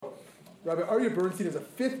Rabbi Aryeh Bernstein is a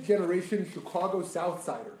fifth-generation Chicago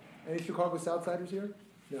Southsider. Any Chicago Southsiders here?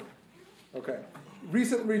 No. Okay.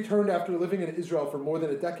 Recently returned after living in Israel for more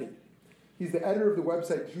than a decade. He's the editor of the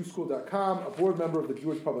website JewSchool.com, a board member of the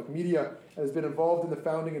Jewish Public Media, and has been involved in the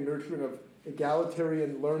founding and nurturing of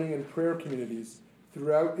egalitarian learning and prayer communities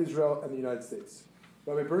throughout Israel and the United States.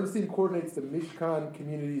 Rabbi Bernstein coordinates the Mishkan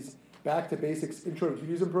Community's Back to Basics Intro to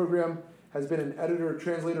Judaism program, has been an editor and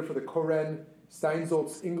translator for the Koren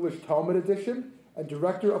Steinsaltz English Talmud edition, and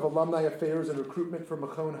director of alumni affairs and recruitment for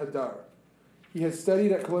Machon Hadar. He has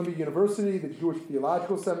studied at Columbia University, the Jewish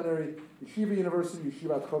Theological Seminary, Yeshiva University,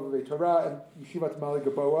 Yeshivat Chovevei Torah, and Yeshivat Mali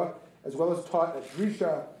Gaboa, as well as taught at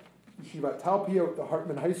Drisha, Yeshivat Talpiot, the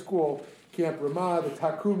Hartman High School, Camp Ramah, the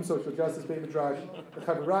Takum Social Justice Beit Midrash, the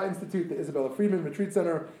Chavirah Institute, the Isabella Freeman Retreat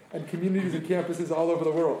Center, and communities and campuses all over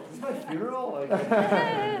the world. Is this my funeral?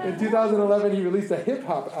 In 2011, he released a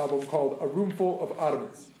hip-hop album called A Room Full of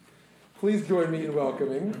Ottomans. Please join me in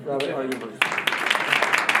welcoming Rabbi Aryeh Bernstein.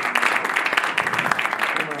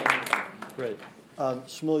 Great.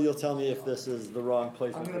 Shmuel, you'll tell me if this is the wrong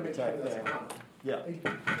place to protect there. Yeah.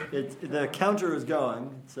 The counter is going.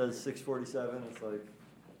 It says 6:47. It's like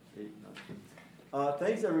 8:09.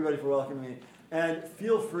 Thanks, everybody, for welcoming me. And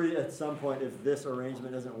feel free at some point, if this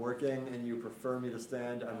arrangement isn't working and you prefer me to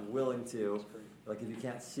stand, I'm willing to. Like, if you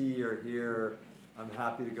can't see or hear, I'm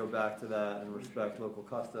happy to go back to that and respect local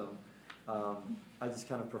custom. I just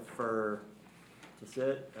kind of prefer to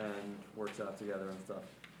sit and work out together and stuff.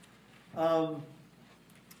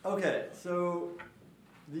 Okay, so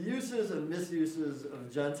the uses and misuses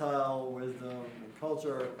of Gentile wisdom and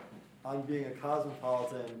culture on being a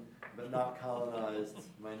cosmopolitan but not colonized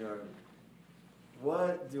minority.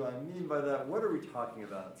 What do I mean by that? What are we talking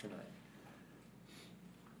about tonight?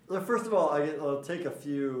 Well, first of all, I'll take a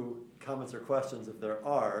few comments or questions if there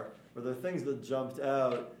are. Were there things that jumped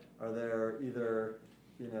out? Are there either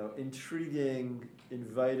intriguing,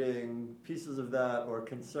 inviting pieces of that or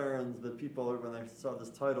concerns that people, when they saw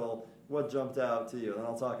this title, what jumped out to you? And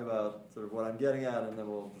I'll talk about sort of what I'm getting at, and then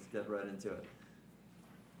we'll just get right into it.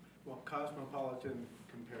 Well, cosmopolitan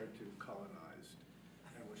compared to colonized,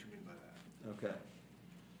 and what you mean by that? Okay,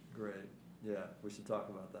 great. Yeah, we should talk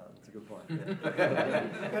about that. That's a good point.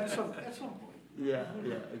 Yeah. At some point. Yeah,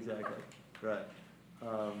 exactly. Right.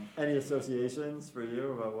 Any associations for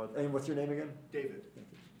you about what? And what's your name again? David.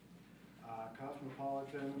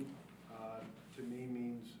 Cosmopolitan to me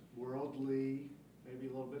means worldly, maybe a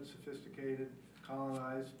little bit sophisticated.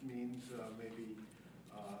 Colonized means maybe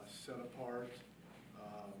set apart,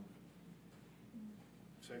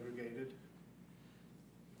 segregated.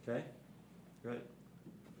 Okay, great.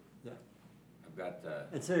 Yeah. I've got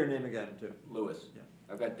and say your name again too. Lewis. Yeah.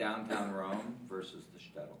 I've got downtown Rome versus the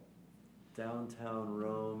shtetl. Downtown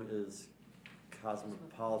Rome is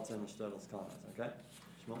cosmopolitan, shtetl is colonized. Okay.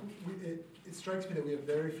 It strikes me that we have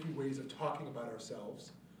very few ways of talking about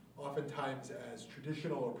ourselves, oftentimes as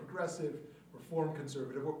traditional or progressive, reform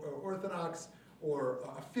conservative or orthodox, or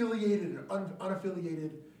affiliated and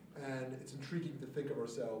unaffiliated, and it's intriguing to think of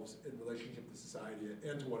ourselves in relationship to society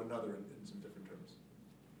and to one another in some different terms.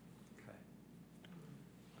 Okay.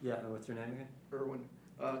 Yeah, and what's your name again? Erwin.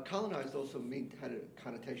 Colonized also had a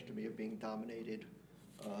connotation to me of being dominated,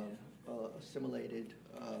 assimilated,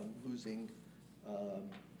 losing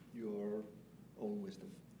your own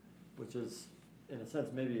wisdom. Which is, in a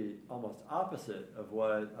sense, maybe almost opposite of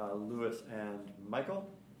what Lewis and Michael.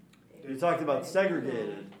 You talked about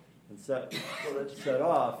segregated and set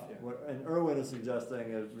off, Yeah. and Erwin is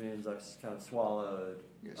suggesting it means like kind of swallowed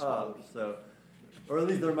Swallowed. up. So, or at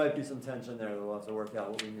least there might be some tension there that we'll have to work out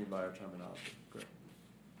what we mean by our terminology. Great.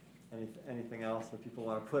 Anything else that people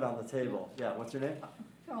want to put on the table? Yeah, what's your name?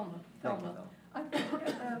 Thelma. Thank you,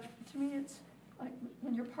 I think, to me, it's like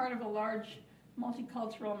when you're part of a large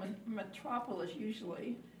multicultural metropolis,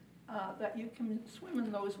 usually, that you can swim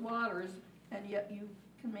in those waters, and yet you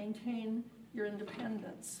can maintain your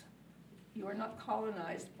independence. You are not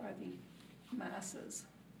colonized by the masses.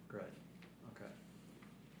 Great. Okay.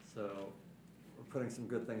 So we're putting some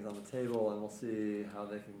good things on the table, and we'll see how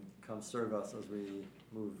they can come serve us as we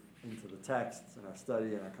move into the texts and our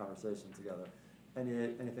study and our conversation together.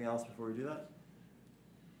 Anything else before we do that?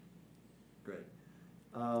 Great.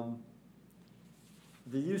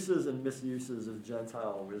 The uses and misuses of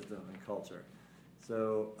Gentile wisdom and culture.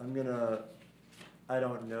 So I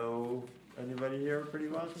don't know anybody here pretty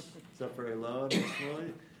much, except for Elon and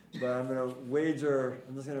Shmuley, but I'm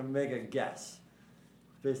just going to make a guess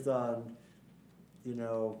based on,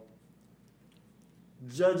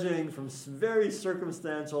 judging from very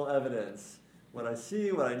circumstantial evidence, what I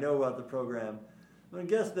see, what I know about the program. I'm going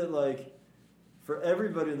to guess that, for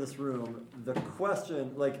everybody in this room, the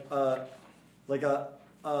question, like a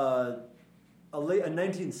late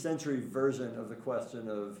 19th century version of the question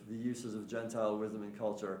of the uses of Gentile wisdom and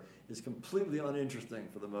culture is completely uninteresting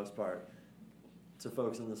for the most part to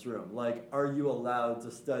folks in this room. Like, are you allowed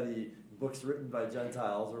to study books written by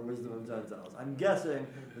Gentiles or wisdom of Gentiles? I'm guessing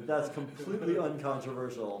that that's completely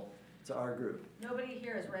uncontroversial to our group. Nobody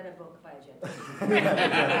here has read a book by a Gentile.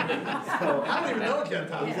 So, I don't even know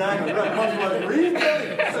Gentiles. exactly, right. Most of us read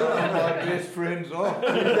them. Some of my best friends are.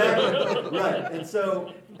 Exactly, right. And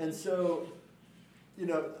so, you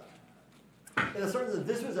know, in a certain sense,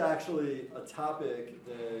 this was actually a topic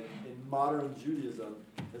that in modern Judaism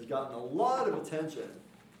has gotten a lot of attention.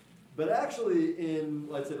 But actually in,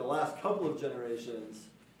 let's say, the last couple of generations,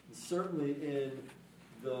 certainly in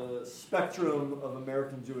the spectrum of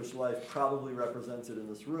American Jewish life probably represented in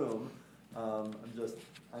this room, I'm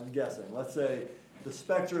guessing. Let's say the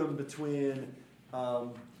spectrum between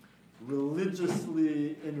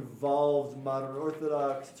religiously involved modern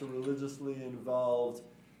Orthodox to religiously involved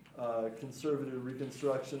conservative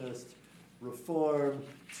Reconstructionist Reform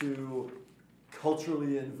to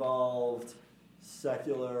culturally involved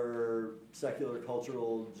secular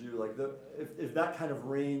cultural Jew. Like if that kind of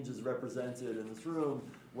range is represented in this room,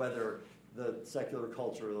 whether the secular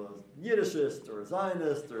culture is Yiddishist or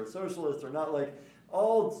Zionist or socialist or not, like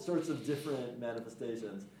all sorts of different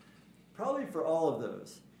manifestations. Probably for all of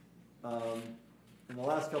those, in the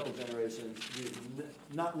last couple generations, we've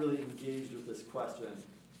not really engaged with this question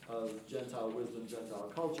of Gentile wisdom,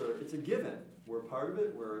 Gentile culture. It's a given. We're part of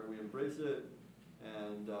it. We embrace it,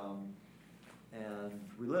 and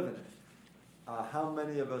we live in it. How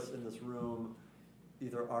many of us in this room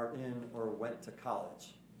either are in or went to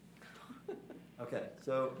college? Okay,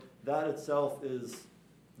 so that itself is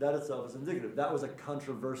indicative. That was a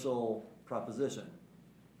controversial proposition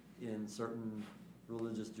in certain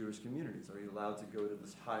religious Jewish communities. Are you allowed to go to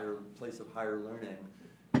this higher place of higher learning,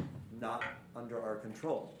 not under our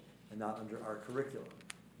control and not under our curriculum?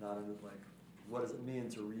 Not under, like, what does it mean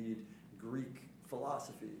to read Greek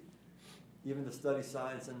philosophy? Even to study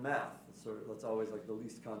science and math, that's always like the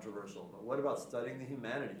least controversial. But what about studying the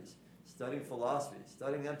humanities, studying philosophy,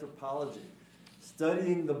 studying anthropology,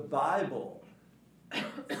 studying the Bible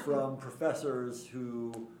from professors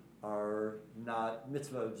who are not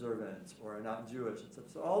mitzvah observant or are not Jewish?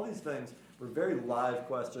 So all these things were very live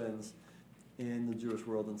questions in the Jewish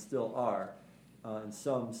world and still are in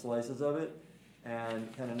some slices of it,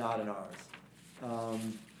 and kind of not in ours.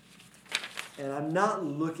 And I'm not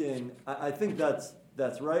looking, I think that's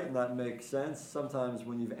right and that makes sense. Sometimes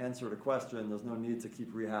when you've answered a question, there's no need to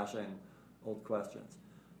keep rehashing old questions.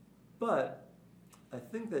 But I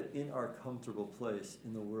think that in our comfortable place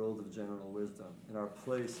in the world of general wisdom, in our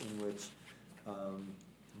place in which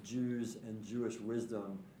Jews and Jewish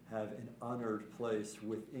wisdom have an honored place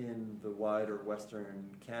within the wider Western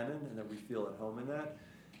canon, and that we feel at home in that,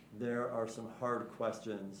 there are some hard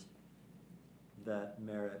questions that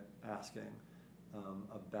merit asking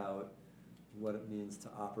about what it means to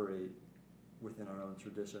operate within our own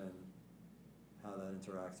tradition, how that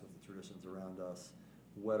interacts with the traditions around us,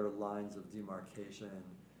 what are lines of demarcation,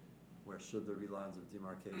 where should there be lines of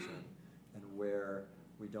demarcation, and where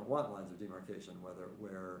we don't want lines of demarcation, where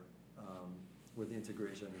the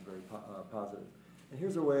integration is very positive. And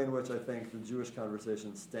here's a way in which I think the Jewish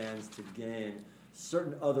conversation stands to gain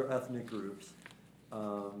certain other ethnic groups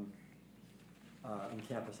in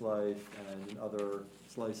campus life and in other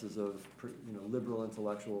slices of liberal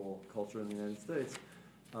intellectual culture in the United States.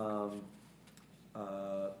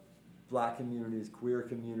 Black communities, queer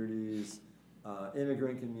communities,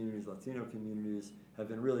 immigrant communities, Latino communities have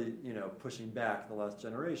been really, pushing back the last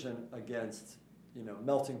generation against,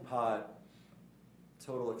 melting pot,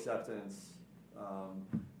 total acceptance,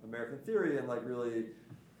 American theory, and like really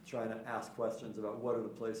trying to ask questions about what are the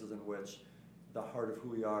places in which the heart of who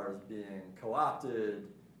we are is being co-opted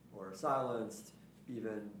or silenced,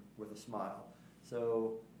 even with a smile.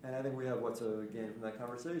 So, and I think we have what to gain from that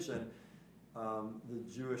conversation. The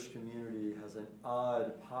Jewish community has an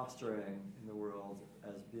odd posturing in the world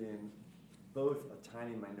as being both a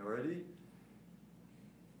tiny minority,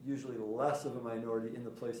 usually less of a minority in the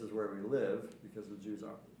places where we live, because the Jews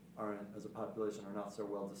aren't, as a population, are not so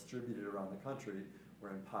well distributed around the country.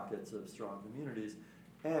 We're in pockets of strong communities,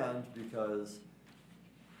 and because,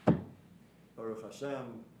 Baruch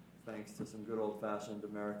Hashem, thanks to some good old-fashioned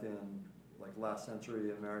American, like last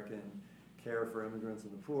century American care for immigrants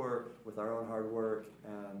and the poor, with our own hard work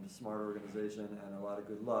and smart organization and a lot of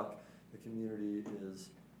good luck, the community is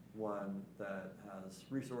one that has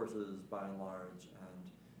resources by and large,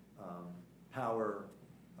 and power,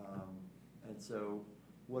 And so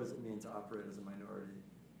what does it mean to operate as a minority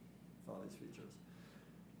with all these features?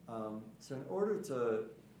 So in order to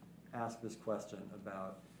ask this question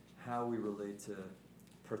about how we relate to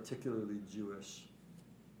particularly Jewish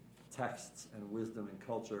texts and wisdom and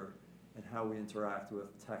culture, and how we interact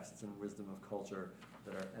with texts and wisdom of culture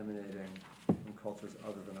that are emanating from cultures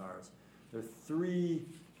other than ours, there are three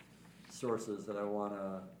sources that I want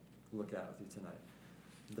to look at with you tonight.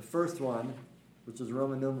 The first one, which is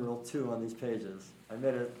Roman numeral 2 on these pages, I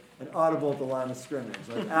made it an audible at the line of scrimmage.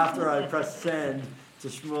 Like after I pressed send to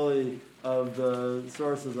Shmuley of the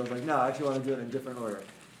sources, I was like, no, I actually want to do it in a different order.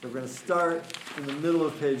 So we're going to start in the middle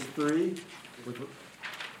of page 3.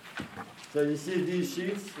 So you see these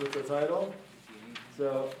sheets with the title.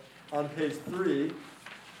 So on page 3,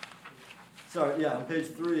 on page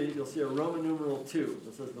 3, you'll see a Roman numeral 2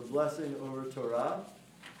 that says the blessing over Torah.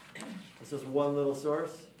 It's just one little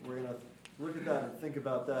source. We're going to look at that and think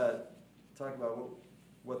about that, talk about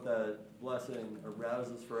what that blessing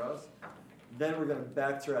arouses for us. Then we're going to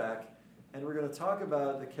backtrack, and we're going to talk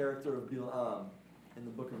about the character of Bil'am in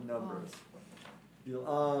the book of Numbers.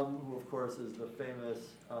 Bil'am, who of course is the famous,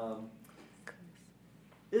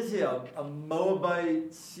 is he a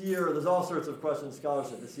Moabite seer? There's all sorts of questions in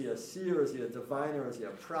scholarship. Is he a seer? Is he a diviner? Is he a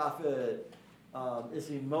prophet? Is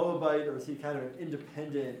he Moabite, or is he kind of an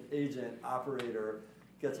independent agent, operator,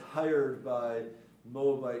 gets hired by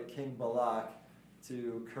Moabite King Balak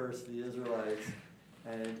to curse the Israelites,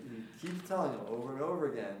 and he keeps telling them over and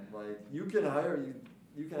over again, like, you can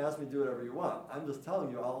ask me to do whatever you want. I'm just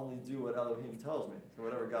telling you I'll only do what Elohim tells me. So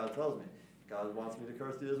whatever God tells me. God wants me to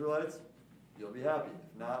curse the Israelites, you'll be happy.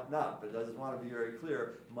 If not. But I just want to be very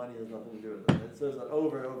clear, money has nothing to do with it. It says that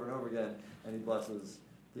over and over and over again, and he blesses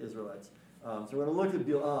the Israelites. So we're going to look at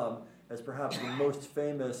Bil'am as perhaps the most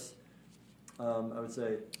famous, I would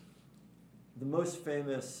say, the most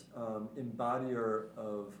famous embodier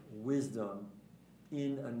of wisdom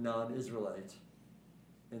in a non-Israelite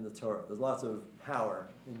in the Torah. There's lots of power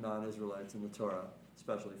in non-Israelites in the Torah,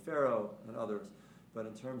 especially Pharaoh and others. But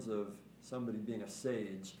in terms of somebody being a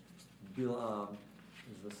sage, Bil'am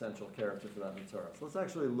is the central character for that in the Torah. So let's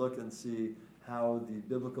actually look and see how the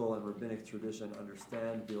biblical and rabbinic tradition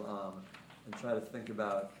understand Bil'am and try to think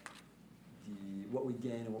about what we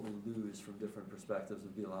gain and what we lose from different perspectives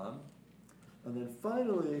of Bil'am. And then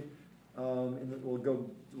finally,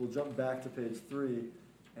 we'll jump back to page 3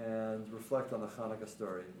 and reflect on the Hanukkah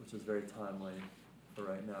story, which is very timely for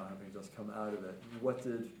right now, having just come out of it. What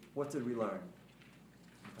did we learn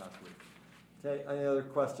the past week? Okay, any other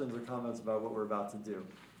questions or comments about what we're about to do,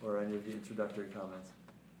 or any of the introductory comments?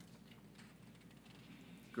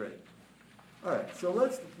 Great. All right, so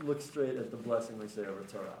let's look straight at the blessing we say over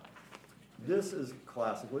Torah. This is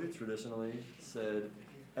classically, traditionally said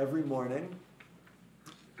every morning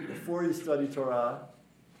before you study Torah.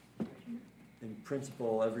 In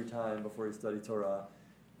principle, every time before you study Torah,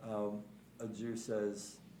 a Jew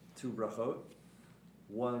says 2 brachot.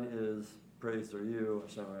 One is, praised are you,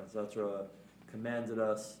 Hashem etc., commanded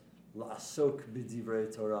us, la'asok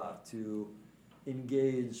b'divrei Torah, to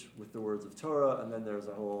engage with the words of Torah, and then there's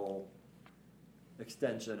a whole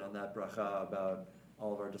extension on that bracha about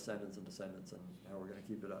all of our descendants and how we're going to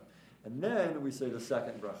keep it up. And then we say the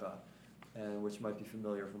second bracha, and which might be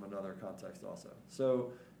familiar from another context also.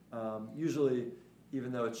 So usually,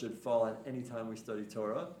 even though it should fall on any time we study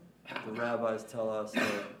Torah, the rabbis tell us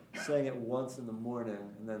that saying it once in the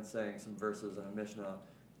morning and then saying some verses in a Mishnah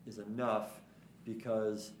is enough,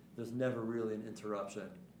 because there's never really an interruption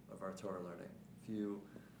of our Torah learning. If you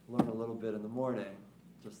learn a little bit in the morning,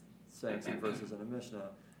 just saying some verses in a Mishnah,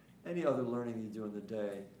 any other learning you do in the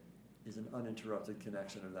day is an uninterrupted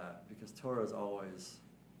connection of that, because Torah is always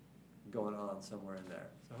going on somewhere in there.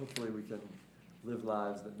 So hopefully we can live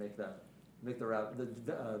lives that make the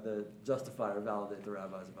justify or validate the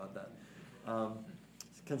rabbis about that.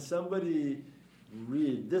 Can somebody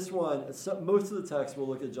read this one? Most of the text we'll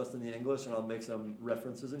look at just in the English, and I'll make some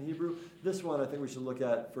references in Hebrew. This one I think we should look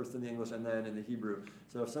at first in the English and then in the Hebrew.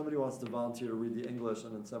 So if somebody wants to volunteer to read the English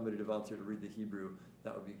and then somebody to volunteer to read the Hebrew,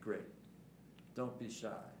 that would be great. Don't be shy.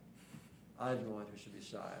 I'm the one who should be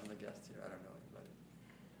shy. I'm the guest here. I don't know anybody.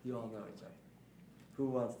 You all know each other. Who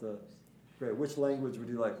wants to? Great. Which language would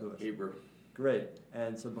you like, Louis? Hebrew. Great.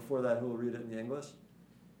 And so before that, who will read it in the English?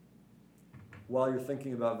 While you're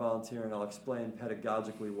thinking about volunteering, I'll explain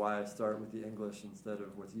pedagogically why I start with the English instead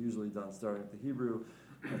of what's usually done, starting with the Hebrew.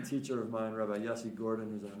 A teacher of mine, Rabbi Yossi Gordon,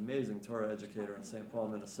 who's an amazing Torah educator in St. Paul,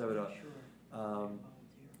 Minnesota,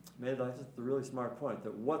 made the really smart point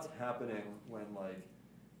that what's happening when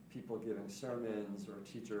people giving sermons or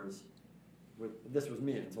teachers, this was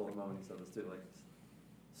me until the moment he said this too,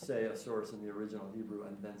 say a source in the original Hebrew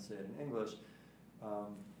and then say it in English,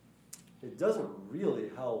 it doesn't really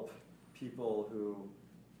help people who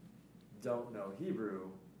don't know Hebrew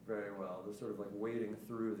very well. They're sort of like wading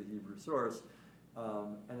through the Hebrew source.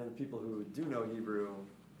 And then the people who do know Hebrew,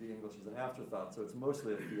 the English is an afterthought. So it's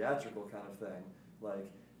mostly a theatrical kind of thing.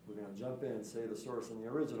 Like, we're going to jump in and say the source in the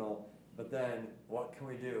original, but then what can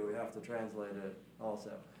we do? We have to translate it also.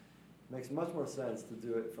 It makes much more sense to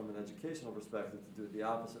do it from an educational perspective, to do it the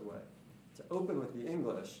opposite way. To open with the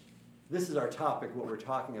English, this is our topic, what we're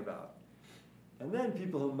talking about. And then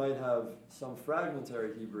people who might have some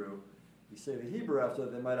fragmentary Hebrew, you say the Hebrew after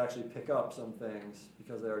that, they might actually pick up some things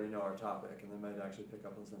because they already know our topic, and they might actually pick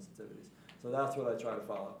up on sensitivities. So that's what I try to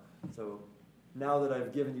follow. So now that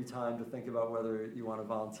I've given you time to think about whether you want to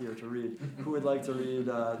volunteer to read, who would like to read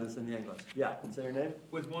this in the English? Yeah, say your name.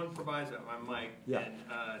 With one proviso, I'm Mike. Yeah.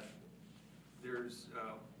 And there's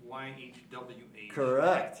YHWH.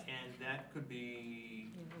 Correct. And that could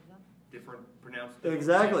be different, pronounced.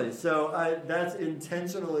 Exactly. So that's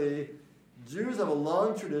intentionally. Jews have a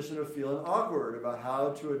long tradition of feeling awkward about how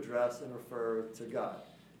to address and refer to God.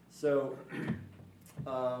 So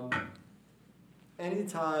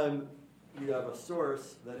anytime you have a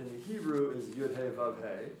source that in the Hebrew is Yud He Vav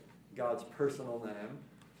He, God's personal name,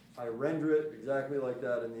 I render it exactly like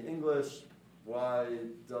that in the English,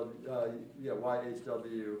 YHWH,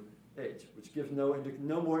 which gives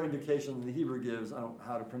no more indication than the Hebrew gives on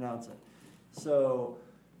how to pronounce it. So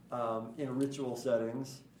in ritual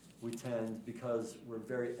settings, we tend, because we're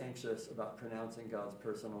very anxious about pronouncing God's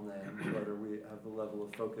personal name, whether we have the level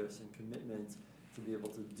of focus and commitment to be able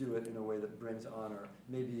to do it in a way that brings honor.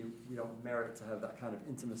 Maybe we don't merit to have that kind of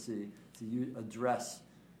intimacy to address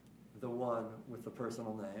the one with the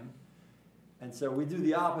personal name. And so we do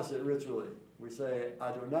the opposite ritually. We say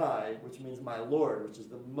Adonai, which means my Lord, which is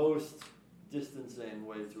the most distancing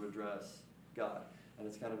way to address God. And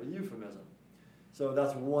it's kind of a euphemism. So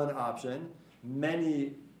that's one option.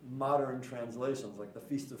 Many modern translations, like the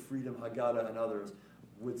Feast of Freedom, Haggadah, and others,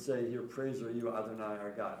 would say here, praise are you, Adonai,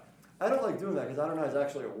 our God. I don't like doing that because Adonai is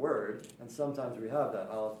actually a word, and sometimes we have that,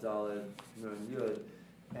 Aleph, Daled, Nun, Yud.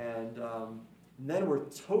 And then we're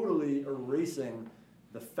totally erasing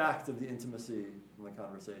the fact of the intimacy from the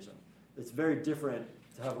conversation. It's very different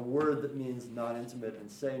to have a word that means non-intimate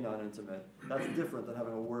and say non-intimate. That's different than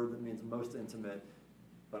having a word that means most intimate,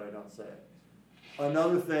 but I don't say it.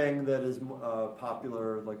 Another thing that is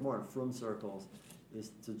popular, like more in frum circles,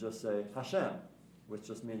 is to just say Hashem, which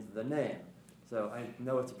just means the name. So I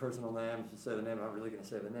know it's a personal name. If you say the name, I'm not really going to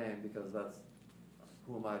say the name because that's,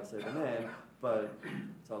 who am I to say the name? But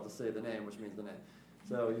so I'll just say the name, which means the name.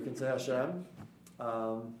 So you can say Hashem.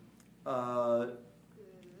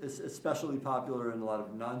 It's especially popular in a lot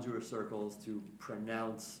of non-Jewish circles to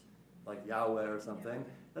pronounce like Yahweh or something.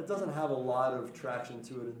 That doesn't have a lot of traction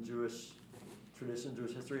to it in Jewish tradition,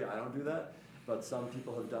 Jewish history. I don't do that, but some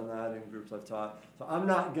people have done that in groups I've taught. So I'm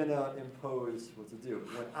not going to impose what to do.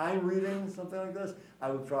 When I'm reading something like this, I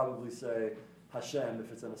would probably say Hashem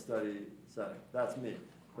if it's in a study setting. That's me.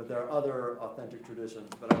 But there are other authentic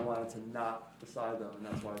traditions, but I wanted to not decide them, and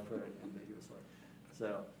that's why I put it ambiguously.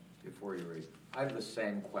 So Before you read, I have the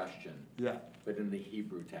same question, yeah, but in the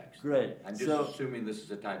Hebrew text. great. I'm just assuming this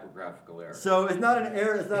is a typographical error. So it's not an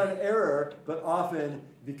error. It's not an error, but often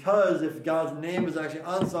because if God's name is actually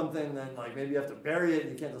on something, then like maybe you have to bury it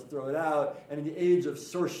and you can't just throw it out. And in the age of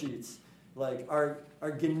source sheets, like our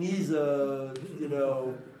Geniza,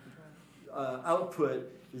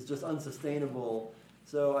 output is just unsustainable.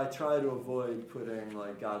 So I try to avoid putting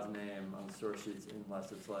like God's name on source sheets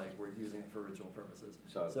unless it's like we're using it for ritual purposes.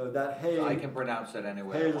 So that hey, so I can pronounce it any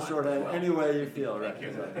way hey I is a want shorthand as well. any way you feel, right?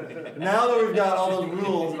 Exactly. Now that we've got all those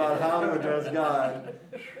rules about how to address God,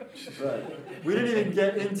 right? We didn't even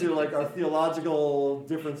get into like our theological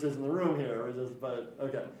differences in the room here. We're just, but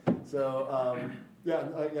okay. So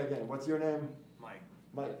again, what's your name? Mike.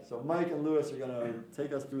 Mike. So Mike and Lewis are going to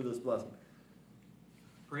take us through this blessing.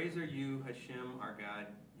 Praise are you, Hashem, our God,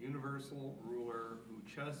 universal ruler, who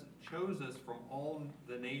chose us from all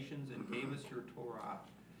the nations and gave us your Torah.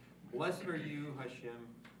 Blessed are you, Hashem,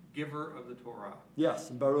 giver of the Torah.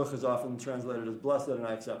 Yes, and Baruch is often translated as blessed, and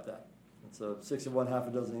I accept that. It's a 6 of one, half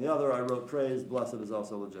a dozen of the other. I wrote praise. Blessed is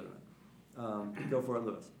also legitimate. Go for it,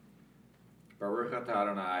 Lewis. Baruch atah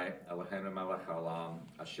Adonai, Eloheinu melech haolam,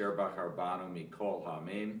 asher bachar banu mikol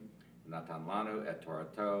ha'amim, natan lanu et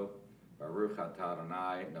Torato, Baruch atah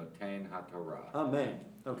Adonai, noten haTorah. Amen.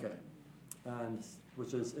 Okay. And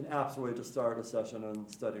which is an apt way to start a session on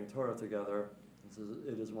studying Torah together.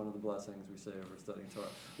 It is one of the blessings we say over studying Torah.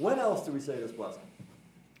 When else do we say this blessing?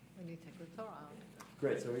 When you take the Torah out.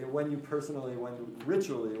 Great. So when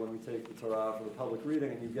ritually, when we take the Torah for the public reading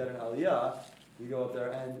and you get an aliyah, you go up there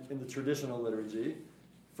and in the traditional liturgy,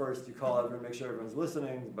 first you call everyone, make sure everyone's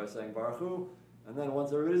listening by saying Baruch Hu, and then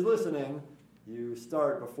once everybody's listening, you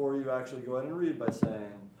start before you actually go ahead and read by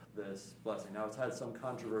saying this blessing. Now it's had some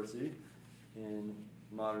controversy in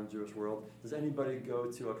modern Jewish world. Does anybody go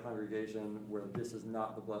to a congregation where this is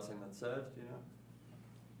not the blessing that's said? Do you know?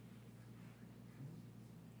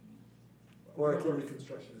 We don't have a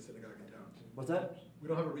reconstruction of the synagogue in town. What's that? We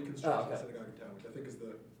don't have a reconstruction Oh, okay. of the synagogue in town, which I think is the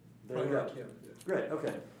There you primary go. camp. Yeah. Great,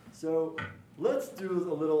 okay. So let's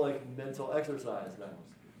do a little mental exercise then.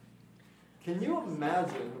 Can you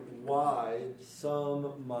imagine why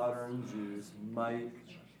some modern Jews might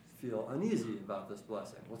feel uneasy about this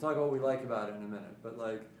blessing? We'll talk about what we like about it in a minute, but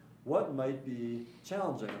what might be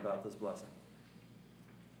challenging about this blessing?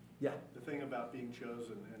 Yeah. The thing about being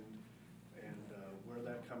chosen and where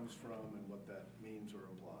that comes from and what that means or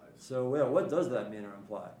implies. So what does that mean or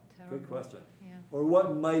imply? Terrible. Good question. Yeah. Or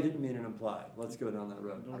what might it mean and imply? Let's go down that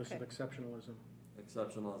road. Notice Okay. of exceptionalism.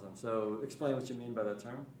 Exceptionalism. So explain what you mean by that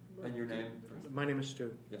term and your name. First. My name is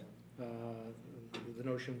Stu. Yeah. The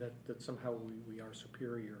notion that somehow we are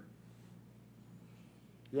superior.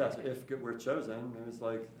 Yes, if we're chosen, it's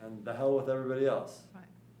and the hell with everybody else. Right.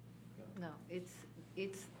 No,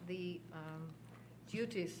 it's the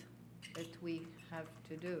duties that we have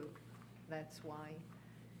to do. That's why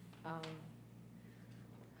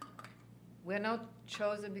we're not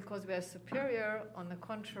chosen because we are superior. On the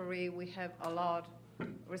contrary, we have a lot of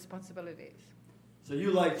responsibilities. So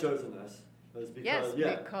you like chosenness, but it's because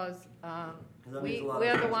because that we means a lot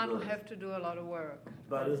of are the one who responsibilities. have to do a lot of work.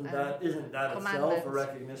 But isn't that itself commandments. a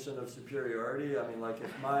recognition of superiority? I mean,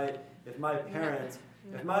 if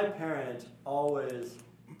my parent always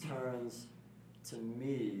turns to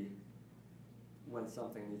me when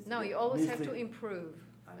something needs to No, be, you always needs have to improve.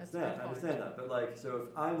 I That's understand, the I point. understand that. But so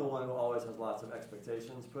if I'm the one who always has lots of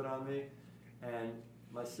expectations put on me, and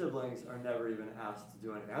my siblings are never even asked to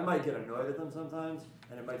do anything, I might get annoyed at them sometimes,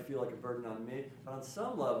 and it might feel like a burden on me. But on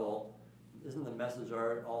some level, isn't the message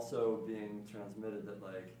art also being transmitted that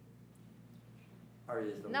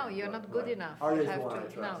Arya is the No, one? you're not good enough. Arya You is the have one I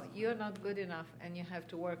to, trust. no, you're not good enough, and you have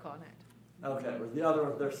to work on it. Okay, well, the other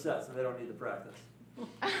ones, they're set, so they don't need to practice.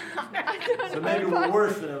 I don't So know maybe if we're I-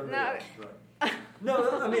 worse than everybody No. else. Right.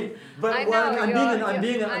 No, I mean, but I well, know, I'm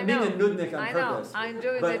being a I know. nudnik on I know, purpose. I'm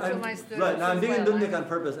doing But it to my students. right, now I'm as being a well. nudnik on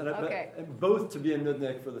purpose, and Okay. both to be a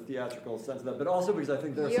nudnik for the theatrical sense of that, but also because I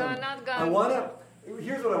think there's You're some. not I going want to.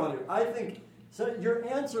 Here's what I want to do. I think so. Your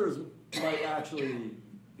answers might actually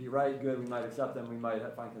be right, good. We might accept them. We might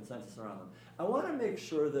find consensus around them. I want to make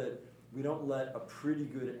sure that we don't let a pretty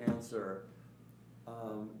good answer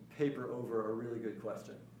paper over a really good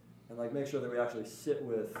question, and make sure that we actually sit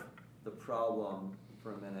with the problem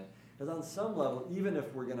for a minute. Because on some level, even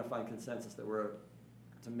if we're going to find consensus that we're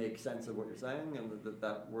to make sense of what you're saying and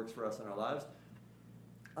that works for us in our lives,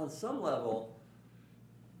 on some level,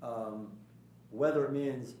 whether it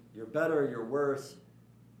means you're better, you're worse,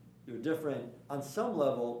 you're different, on some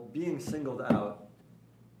level, being singled out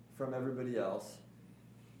from everybody else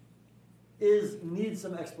needs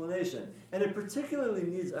some explanation. And it particularly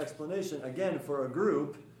needs explanation, again, for a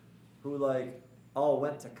group who all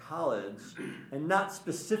went to college and not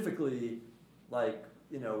specifically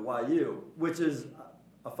YU, which is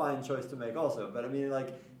a fine choice to make also. But I mean,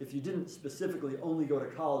 if you didn't specifically only go to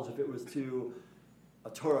college, if it was to a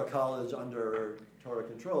Torah college under Torah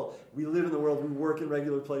control, we live in the world, we work in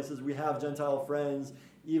regular places, we have Gentile friends,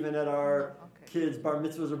 even at our kids' bar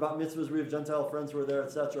mitzvahs or bat mitzvahs, we have Gentile friends who are there,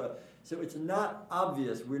 etc. So it's not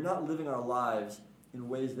obvious, we're not living our lives in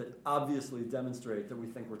ways that obviously demonstrate that we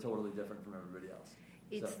think we're totally different from everybody else.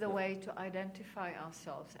 It's the way to identify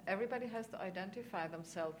ourselves. Everybody has to identify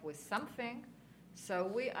themselves with something.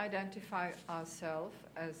 So we identify ourselves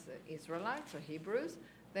as Israelites or Hebrews,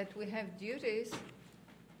 that we have duties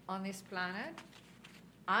on this planet.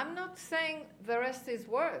 I'm not saying the rest is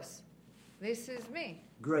worse. This is me.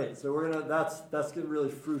 Great. So we're gonna. That's a really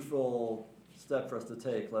fruitful step for us to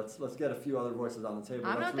take. Let's get a few other voices on the table.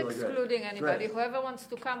 I'm that's not really excluding great. anybody. Great. Whoever wants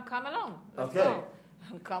to come along. Let's Okay. go.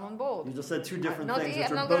 Come on board. You just said two different Not things e- which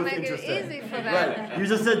I'm are not gonna both make it interesting. easy for them. Right. You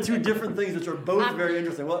just said two different things which are both very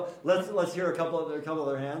interesting. Well, let's hear a couple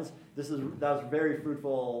other hands. That was very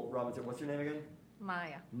fruitful raw material. What's your name again?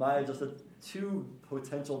 Maya. Maya just said two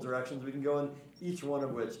potential directions we can go in, each one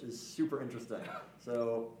of which is super interesting.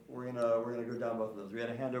 So we're gonna go down both of those. We had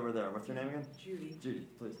a hand over there. What's your name again? Judy. Judy,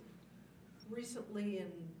 please. Recently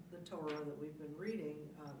in the Torah that we've been reading,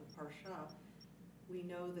 the Parsha, we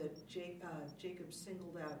know that Jacob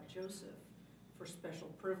singled out Joseph for special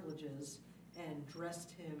privileges and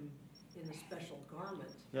dressed him in a special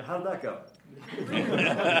garment. Yeah, how did that go?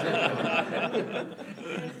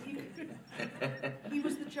 He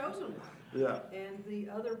was the chosen one. Yeah. And the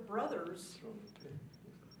other brothers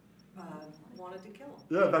wanted to kill him.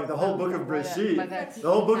 Yeah, in fact, the whole book of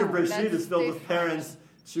Breshit, is filled with parents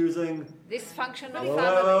choosing. Dysfunctional Whoa,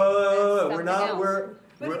 family. We're not.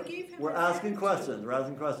 But it gave him We're the asking parents. questions. We're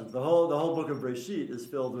asking questions. The whole book of Breshit is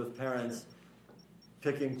filled with parents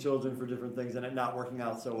picking children for different things and it not working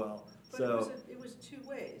out so well. But So it was two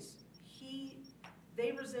ways.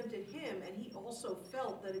 They resented him, and he also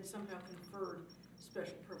felt that it somehow conferred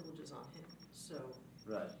special privileges on him. So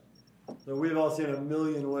right. So we've all seen a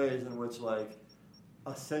million ways in which like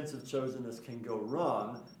a sense of chosenness can go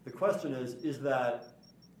wrong. The question is that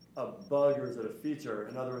a bug or is it a feature?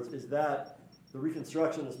 In other words, is that the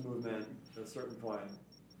Reconstructionist movement at a certain point,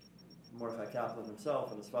 Mordecai Kaplan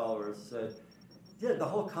himself and his followers said, yeah, the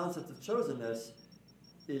whole concept of chosenness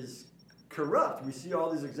is corrupt. We see all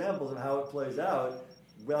these examples of how it plays out.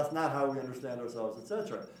 That's not how we understand ourselves,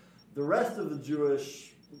 etc. The rest of the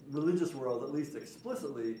Jewish religious world, at least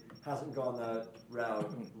explicitly, hasn't gone that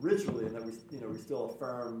route ritually, and that we still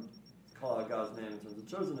affirm, call out God's name in terms of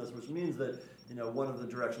chosenness, which means that one of the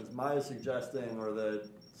directions Maya's suggesting, or that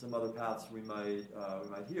some other paths we might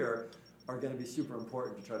hear, are going to be super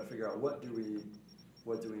important to try to figure out what do we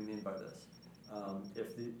mean by this.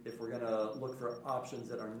 If we're going to look for options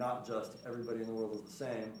that are not just everybody in the world is the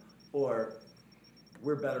same, or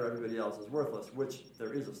we're better, everybody else is worthless, which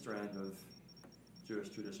there is a strand of Jewish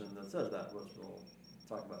tradition that says that, which we'll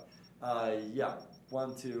talk about.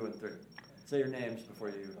 1, 2, and 3. Say your names before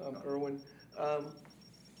you. Erwin.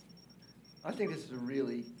 I think this is a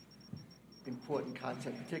really important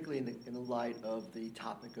concept, particularly in the light of the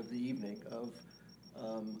topic of the evening, of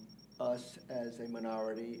us as a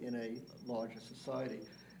minority in a larger society.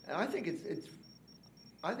 And I think it's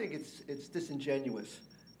disingenuous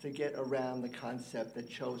to get around the concept that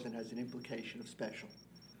chosen has an implication of special.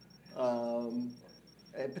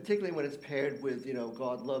 And particularly when it's paired with,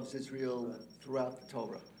 God loves Israel throughout the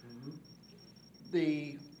Torah. Mm-hmm.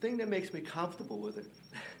 The thing that makes me comfortable with it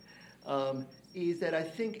is that I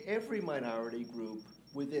think every minority group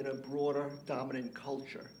within a broader dominant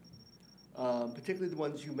culture, particularly the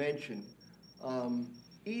ones you mentioned,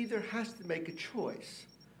 either has to make a choice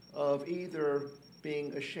of either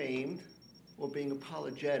being ashamed or being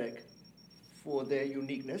apologetic for their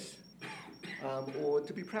uniqueness, or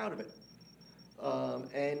to be proud of it.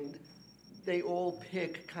 And they all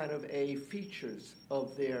pick kind of features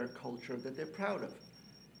of their culture that they're proud of.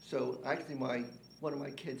 So actually one of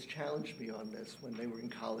my kids challenged me on this when they were in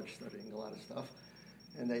college studying a lot of stuff.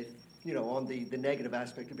 And they, on the negative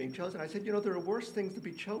aspect of being chosen, I said, there are worse things to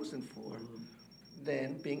be chosen for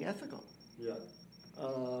than being ethical. Yeah.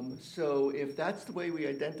 So if that's the way we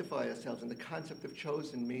identify ourselves, and the concept of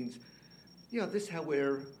chosen means, this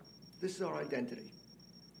is our identity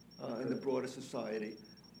in the broader society.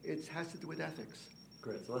 It has to do with ethics.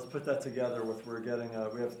 Great. So let's put that together with we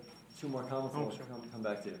have 2 more comments. And we'll come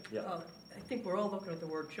back to you. Yeah. I think we're all looking at the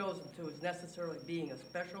word chosen too as necessarily being a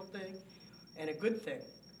special thing and a good thing.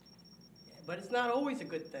 But it's not always a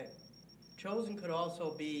good thing. Chosen could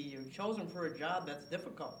also be you're chosen for a job that's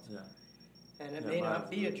difficult. Yeah. And it may not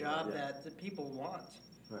be a job that the people want.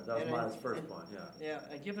 Right, that was Maya's first point, yeah. Yeah,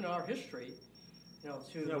 and given our history,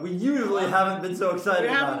 we usually haven't been so excited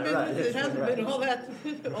about it, right? It hasn't been all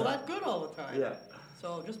that good all the time. Yeah.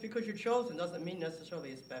 So just because you're chosen doesn't mean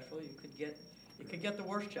necessarily it's special. You could get the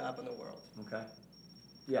worst job in the world. Okay.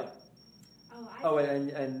 Yeah. Wait,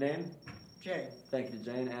 and name? Jane. Thank you,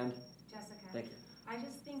 Jane, and? Jessica. Thank you. I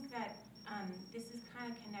just think that this is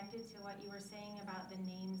kind of connected to what you were saying about the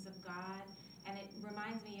names of God, and it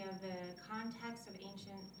reminds me of the context of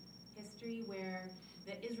ancient history where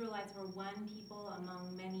the Israelites were one people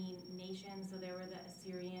among many nations. So there were the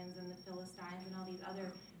Assyrians and the Philistines and all these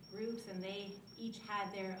other groups, and they each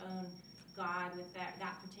had their own God with that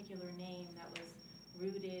particular name that was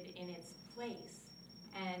rooted in its place.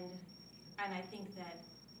 And I think that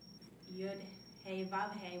Yud He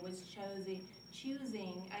Vav He was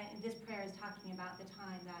choosing. This prayer is talking about the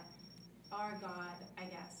time that our God, I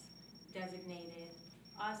guess, designated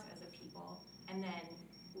us as a people, and then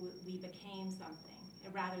we became something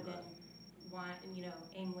rather than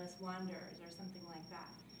aimless wanderers or something like that.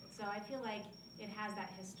 So I feel like it has that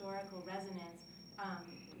historical resonance,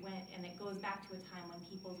 and it goes back to a time when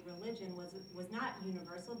people's religion was not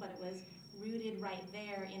universal, but it was rooted right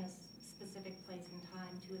there in a specific place and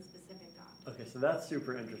time to a specific God. Okay, so that's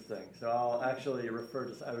super interesting. So I'll actually refer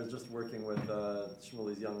to, I was just working with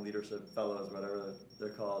Shmuly's Young Leadership Fellows, whatever they're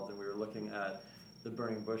called, and we were looking at the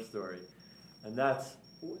burning bush story. And that's,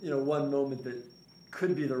 one moment that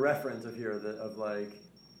could be the reference of here, of like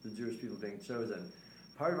the Jewish people being chosen.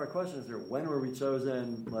 Part of our question is when were we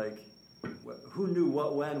chosen? Like, who knew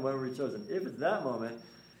what, when were we chosen? If it's that moment,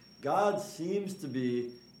 God seems to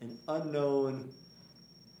be an unknown,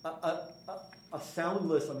 a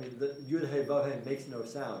soundless, the Yud He Vav He makes no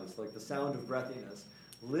sound. It's like the sound of breathiness.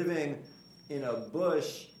 Living in a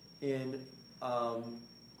bush in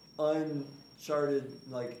uncharted,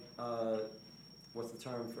 what's the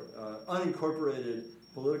term for, unincorporated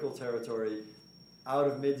political territory out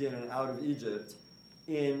of Midian and out of Egypt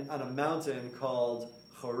on a mountain called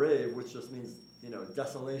Chorev, which just means,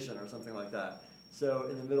 desolation or something like that. So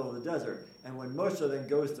in the middle of the desert. And when Moshe then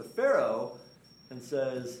goes to Pharaoh and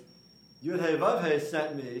says, Yud He Vav He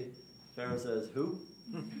sent me, Pharaoh says, who?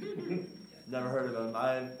 Never heard of him.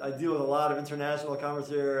 I deal with a lot of international commerce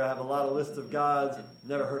here. I have a lot of lists of gods.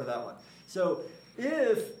 Never heard of that one. So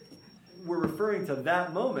if we're referring to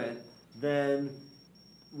that moment, then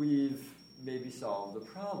we've maybe solved the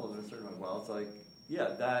problem in a certain way. Well, it's like,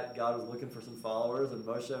 that God was looking for some followers, and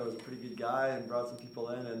Moshe was a pretty good guy and brought some people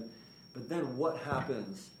in. But then what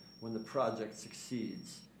happens when the project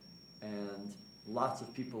succeeds and lots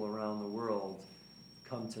of people around the world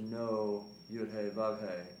come to know Yud He Vav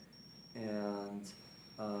He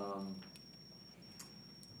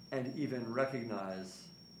and even recognize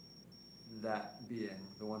that being,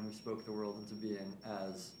 the one who spoke the world into being,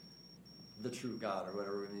 as the true God, or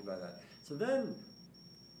whatever we mean by that. So then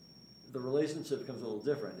the relationship becomes a little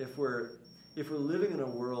different. If we're living in a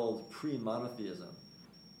world pre-monotheism,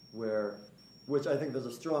 which I think there's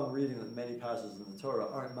a strong reading that many passages in the Torah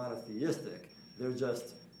aren't monotheistic. They're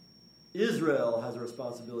just, Israel has a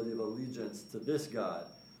responsibility of allegiance to this God.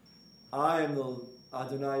 I am the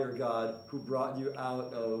Adonai, your God, who brought you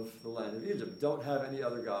out of the land of Egypt. Don't have any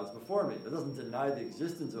other gods before me. It doesn't deny the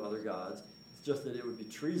existence of other gods. It's just that it would be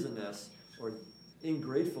treasonous or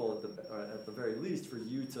ingrateful at the very least for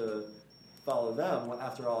you to follow them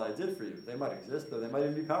after all I did for you. They might exist, though they might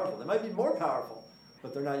even be powerful. They might be more powerful,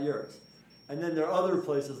 but they're not yours. And then there are other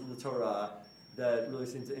places in the Torah that really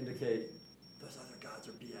seem to indicate those other gods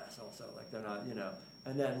are BS also. Like they're not,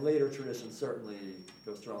 And then later tradition certainly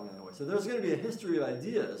goes strongly in that way. So there's going to be a history of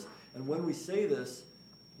ideas. And when we say this,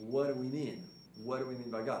 what do we mean? What do we mean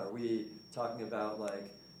by God? Are we talking about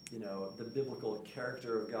the biblical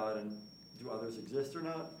character of God and do others exist or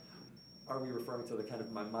not? Are we referring to the kind of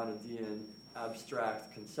Maimonidean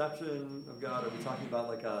abstract conception of God? Are we talking about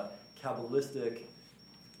like a Kabbalistic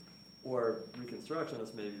or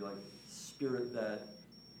Reconstructionist maybe, like spirit that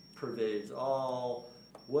pervades all?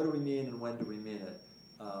 What do we mean and when do we mean it?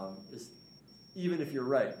 Even if you're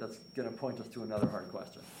right, that's going to point us to another hard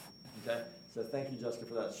question. Okay? So thank you, Jessica,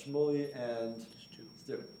 for that. Shmuley and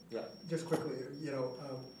Stu. Yeah. Just quickly,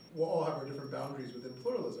 we'll all have our different boundaries within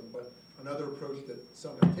pluralism, but another approach that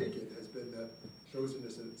some have taken has been that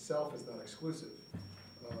chosenness in itself is not exclusive.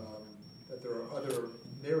 That there are other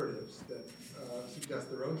narratives that suggest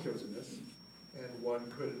their own chosenness, and one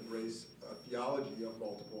could embrace a theology of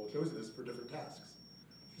multiple chosenness for different tasks.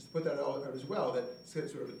 Just to put that out as well, that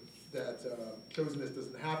chosenness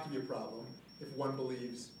doesn't have to be a problem if one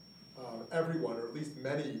believes everyone, or at least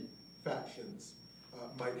many factions,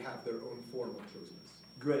 might have their own form of chosenness.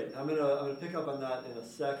 Great. I'm gonna pick up on that in a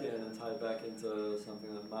second and tie it back into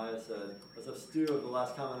something that Maya said. Let's have Stu have the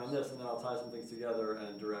last comment on this, and then I'll tie some things together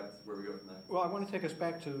and direct where we go from there. Well, I want to take us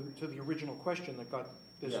back to the original question that got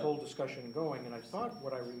this whole discussion going, and I thought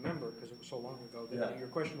what I remember, because it was so long ago, that your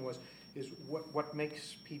question is what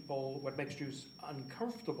makes Jews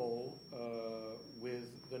uncomfortable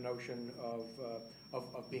with the notion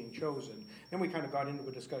of being chosen. Then we kind of got into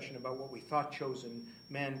a discussion about what we thought chosen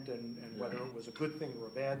meant and whether it was a good thing or a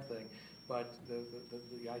bad thing. But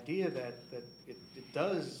the idea that it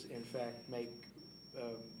does in fact make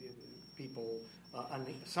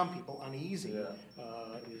some people uneasy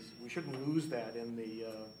is, we shouldn't lose that in the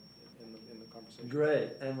conversation. Great,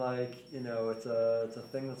 and it's a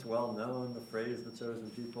thing that's well known, the phrase "the chosen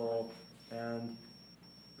people,"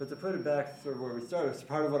 but to put it back sort of where we started, it's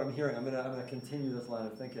part of what I'm hearing. I'm gonna continue this line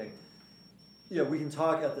of thinking. We can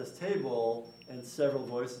talk at this table, and several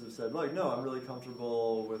voices have said, no, I'm really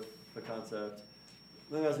comfortable with the concept.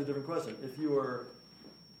 Let me ask you a different question. If you were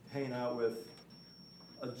hanging out with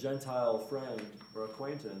a Gentile friend or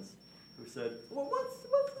acquaintance who said, well, what's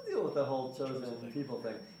the deal with the whole chosen people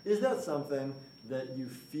thing? Is that something that you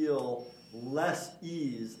feel less at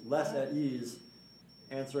ease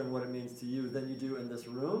answering what it means to you than you do in this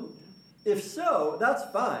room? If so, that's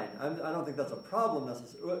fine. I don't think that's a problem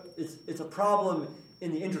necessarily. It's a problem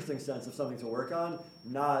in the interesting sense of something to work on,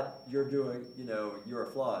 not you're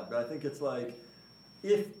a flawed. But I think it's like,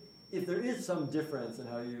 if there is some difference in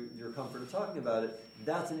how you're comfortable talking about it,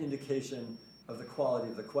 that's an indication of the quality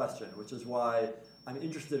of the question, which is why I'm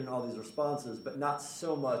interested in all these responses, but not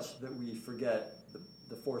so much that we forget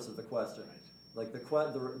the force of the question. Like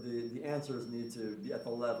the answers need to be at the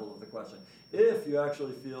level of the question. If you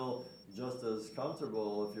actually feel just as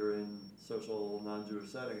comfortable if you're in social non-Jewish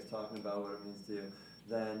settings talking about what it means to you,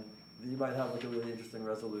 then you might have like a really interesting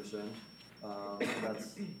resolution. And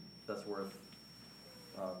that's worth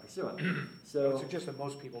pursuing. So I would suggest that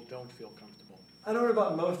most people don't feel comfortable. I don't know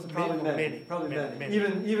about most, probably many. Probably many.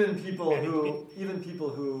 Even people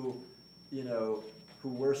who who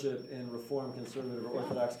worship in Reform, Conservative, or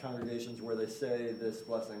Orthodox congregations where they say this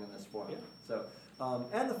blessing in this form. Yeah. So,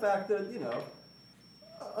 and the fact that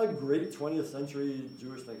a great 20th century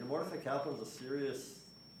Jewish thinker, Mordechai Kaplan, was a serious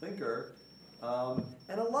thinker,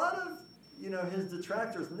 and a lot of his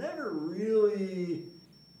detractors never really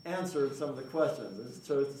answered some of the questions. They just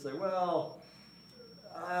chose to say, well,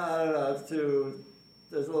 I don't know, it's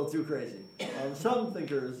a little too crazy. Some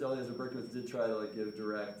thinkers, Eliezer Berkowitz, did try to give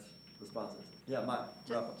direct responses. Yeah, Mike.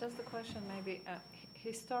 Just a question, maybe.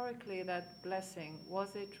 Historically, that blessing,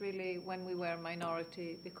 was it really when we were a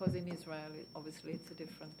minority? Because in Israel, obviously, it's a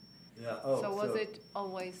different. Yeah. So was it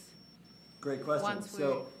always? Great question. Once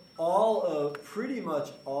So pretty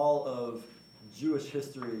much all of Jewish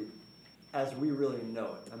history, as we really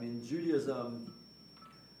know it. I mean, Judaism,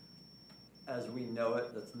 as we know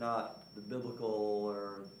it, that's not the biblical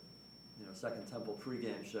or Second Temple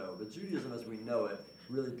pregame show, but Judaism as we know it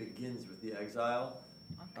really begins with the exile.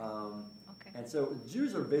 Okay. And so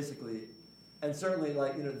Jews are basically, and certainly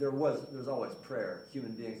there's always prayer.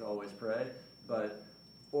 Human beings always pray, but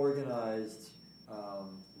organized,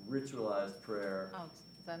 ritualized prayer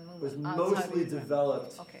was mostly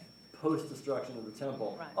developed post-destruction of the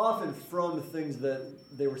temple, right. Often from things that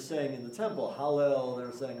they were saying in the temple. Hallel, they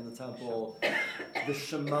were saying in the temple. The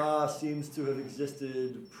Shema seems to have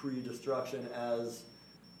existed pre-destruction as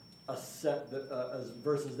a set, as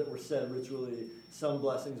verses that were said ritually. Some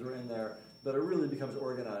blessings were in there, but it really becomes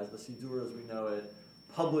organized. The Siddur as we know it.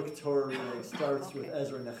 Public Torah reading starts with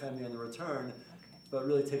Ezra and Nehemiah and the return, but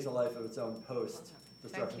really takes a life of its own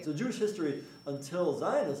post-destruction. So Jewish history until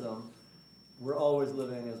Zionism, we're always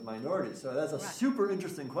living as minorities. So that's a super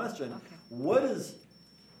interesting question. Okay. What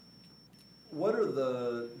are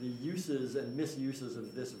the uses and misuses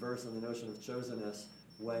of this verse and the notion of chosenness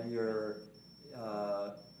when you're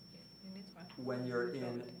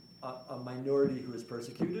in a minority who is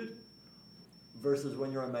persecuted versus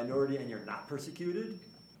when you're a minority and you're not persecuted?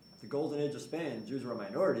 The Golden Age of Spain, Jews were a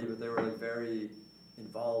minority, but they were very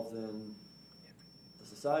involved in the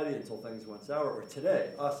society until things went sour. Or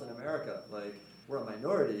today, us in America, we're a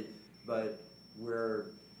minority, but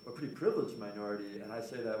we're a pretty privileged minority, and I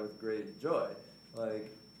say that with great joy.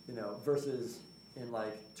 Versus in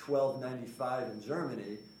 1295 in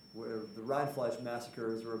Germany, where the Rheinfleisch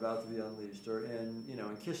massacres were about to be unleashed, or in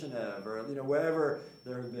Kishinev, or wherever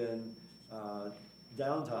there have been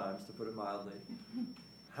downtimes, to put it mildly.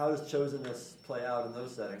 How does chosenness play out in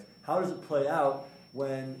those settings? How does it play out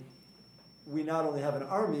when we not only have an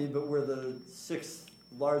army, but we're the 6th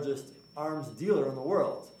largest arms dealer in the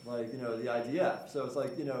world, the IDF. So it's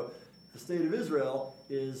the state of Israel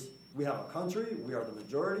is, we have a country, we are the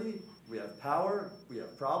majority, we have power, we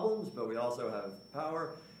have problems, but we also have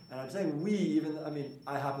power. And I'm saying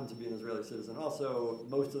I happen to be an Israeli citizen also,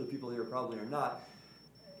 most of the people here probably are not.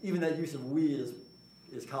 Even that use of we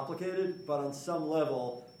is complicated, but on some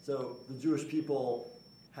level, so the Jewish people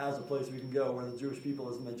has a place we can go where the Jewish people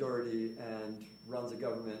is the majority and runs a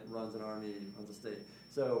government, runs an army, runs a state.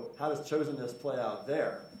 So how does chosenness play out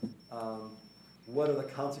there? What are the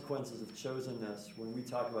consequences of chosenness when we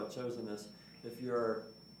talk about chosenness? If you're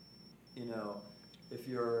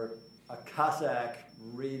a Cossack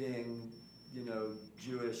raiding,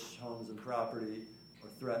 Jewish homes and property or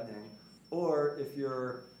threatening, or if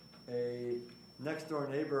you're a next-door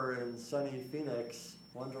neighbor in sunny Phoenix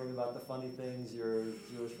wondering about the funny things your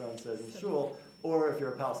Jewish friend says in shul, or if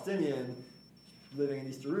you're a Palestinian living in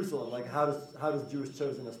East Jerusalem, how does Jewish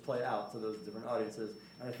chosenness play out to those different audiences?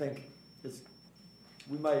 And I think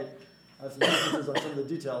we might have some differences on some of the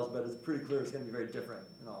details, but it's pretty clear it's going to be very different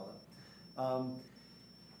in all of them.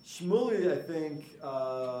 Shmuley, I think,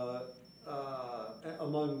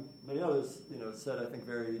 among many others, said, I think,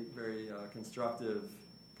 very, very constructive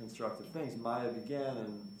things. Maya began,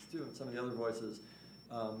 and Stu and some of the other voices.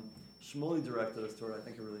 Shmuley directed us toward, I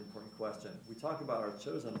think, a really important question. We talk about our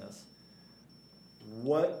chosenness.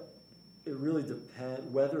 What it really depends,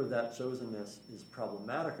 whether that chosenness is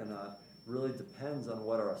problematic or not, really depends on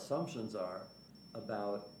what our assumptions are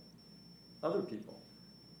about other people.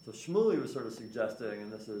 So Shmuley was sort of suggesting,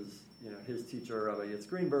 and this is his teacher, Rabbi Yitz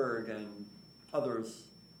Greenberg, and others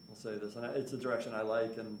will say this, and it's a direction I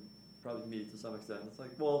like, and probably me to some extent. It's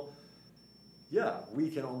like, well, yeah, we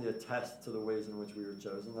can only attest to the ways in which we were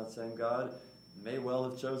chosen. That same God may well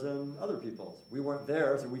have chosen other people's. We weren't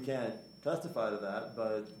there, so we can't testify to that,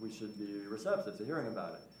 but we should be receptive to hearing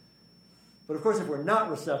about it. But of course, if we're not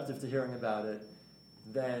receptive to hearing about it,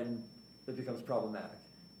 then it becomes problematic.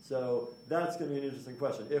 So that's going to be an interesting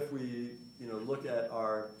question. If we, look at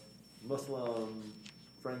our Muslim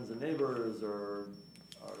friends and neighbors, or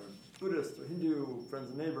our Buddhist or Hindu friends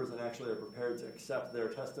and neighbors, and actually are prepared to accept their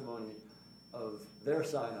testimony of their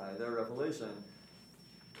Sinai, their revelation,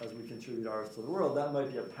 as we contribute ours to the world, that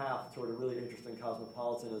might be a path toward a really interesting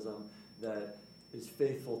cosmopolitanism that is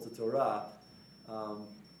faithful to Torah.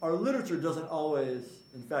 Our literature doesn't always,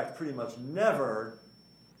 in fact, pretty much never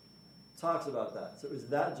talks about that. So is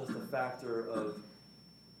that just a factor of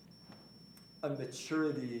a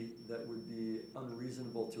maturity that would be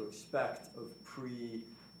unreasonable to expect of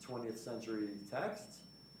pre-20th century texts?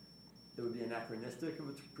 That would be anachronistic of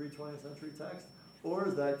a pre-20th century text? Or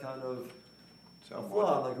is that kind of a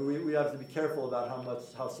flaw? Like we have to be careful about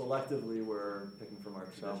how selectively we're picking from our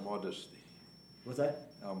tradition. Our modesty. What's that?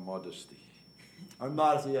 Our modesty. Our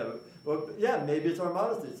modesty, yeah. But yeah, maybe it's our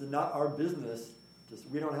modesty. It's not our business. Just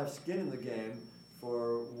we don't have skin in the game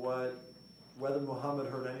for whether Muhammad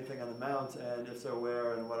heard anything on the mount, and if so,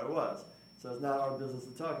 where and what it was. So it's not our business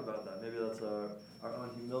to talk about that. Maybe that's our own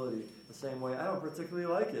humility. The same way, I don't particularly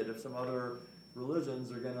like it if some other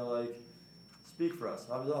religions are going to speak for us.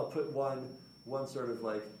 I'll put one sort of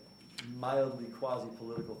mildly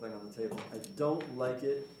quasi-political thing on the table. I don't like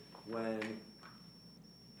it when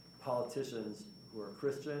politicians who are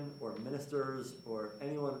Christian or ministers or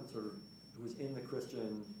anyone sort of who's in the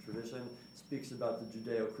Christian tradition speaks about the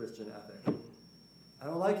Judeo-Christian ethic. I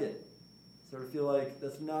don't like it. I sort of feel like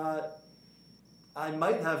that's not. I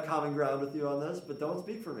might have common ground with you on this, but don't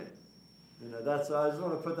speak for me. That's. I just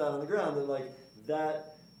want to put that on the ground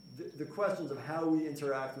that the questions of how we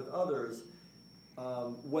interact with others,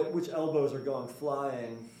 which elbows are going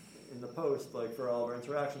flying in the post, for all of our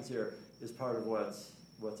interactions here, is part of what's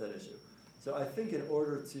at issue. So I think in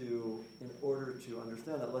order to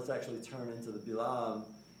understand that, let's actually turn into the Bilam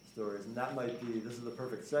stories, and that might be. This is the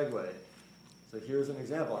perfect segue. So here's an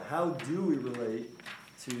example. How do we relate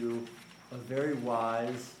to a very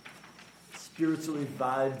wise, spiritually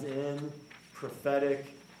vibed in,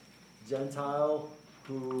 prophetic Gentile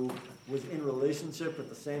who was in relationship with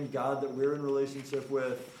the same God that we're in relationship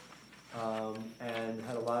with, and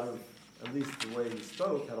had a lot of, at least the way he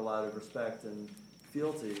spoke, had a lot of respect and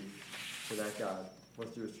fealty to that God.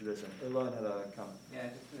 What's Jewish tradition? Elon had a comment. Yeah,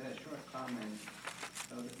 just a short comment.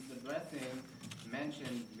 So the blessing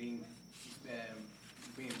mentioned being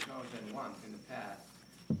chosen once in the past,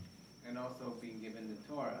 and also being given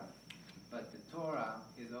the Torah. But the Torah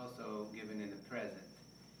is also given in the present.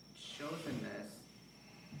 Chosenness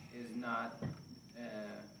is not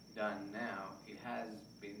done now. It has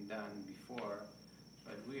been done before,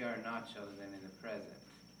 but we are not chosen in the present.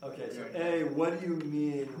 Okay, so what do you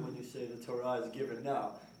mean when you say the Torah is given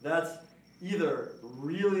now? That's either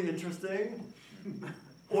really interesting,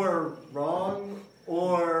 or wrong,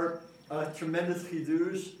 or a tremendous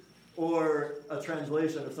chidush, or a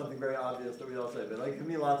translation of something very obvious that we all say. But it can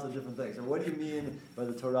mean lots of different things. And what do you mean by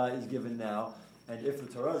the Torah is given now? And if the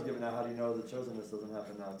Torah is given now, how do you know that chosenness doesn't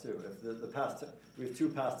happen now too? If we have two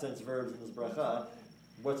past tense verbs in this bracha,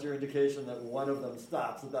 what's your indication that one of them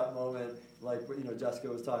stops at that moment, like Jessica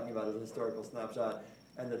was talking about as a historical snapshot,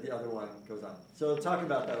 and that the other one goes on? So talk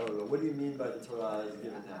about that a little bit. What do you mean by the Torah is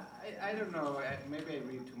given now? I don't know. Maybe I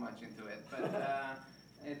read too much into it, but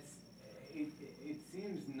it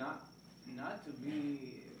seems not to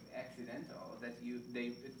be accidental that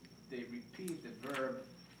they repeat the verb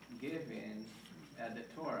given, the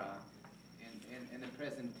Torah, in the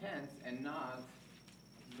present tense, and not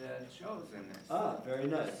the chosenness. Ah, very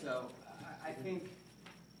nice. So I think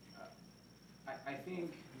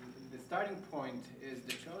the starting point is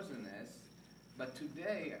the chosenness, but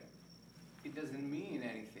today it doesn't mean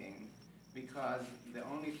anything, because the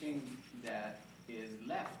only thing that is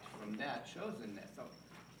left from that chosenness. So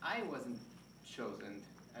I wasn't chosen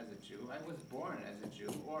as a Jew. I was born as a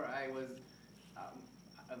Jew, or I was.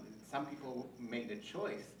 Some people made a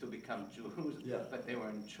choice to become Jews, but they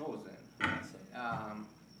weren't chosen.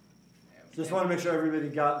 Just want to make sure everybody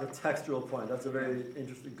got the textual point. That's a very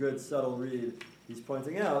interesting, good, subtle read. He's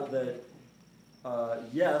pointing out that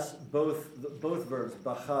yes, both verbs,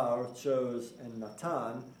 bachar, chose, and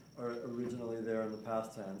natan, are originally there in the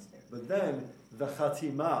past tense. But then, the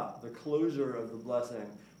chatima, the closure of the blessing,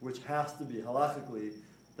 which has to be, halachically,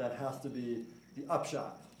 that has to be the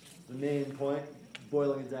upshot. The main point,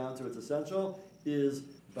 boiling it down to its essential, is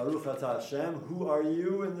Baruch atah Hashem. Who are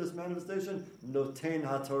you in this manifestation? Noten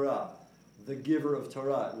HaTorah, the giver of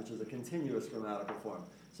Torah, which is a continuous grammatical form.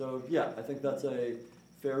 So yeah, I think that's a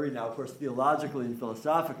fair read. Now, of course, theologically and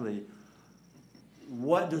philosophically,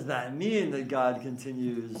 what does that mean that God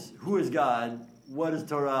continues? Who is God? What is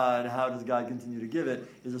Torah, and how does God continue to give it?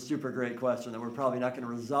 Is a super great question that we're probably not going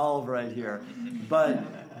to resolve right here. But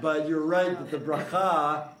you're right that the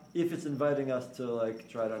bracha, if it's inviting us to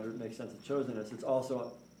try to make sense of chosenness, it's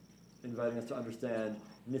also inviting us to understand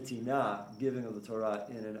nitina, giving of the Torah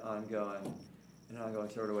in an ongoing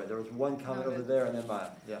sort of way. There was one comment over there, and then Maya.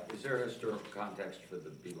 Yeah. Is there a historical context for the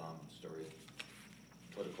Bilam story?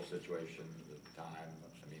 Political situation, the time?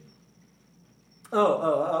 I mean.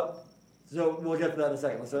 So we'll get to that in a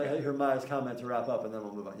second. Let's hear Maya's comment to wrap up, and then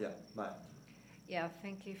we'll move on. Yeah, Maya. Yeah, I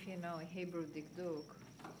think if you know Hebrew dikduk,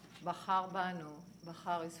 Bachar Banu,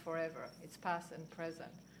 Bachar is forever. It's past and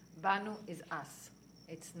present. Banu is us.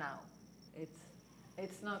 It's now.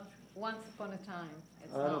 It's not once upon a time.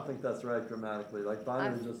 I don't think that's right grammatically.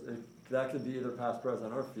 Banu is just, that could be either past,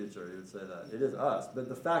 present, or future. You would say that. It is us. But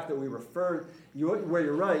the fact that we refer, where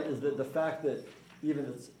you're right, is that the fact that even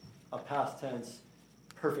it's a past tense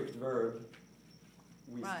perfect verb,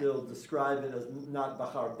 we still describe it as not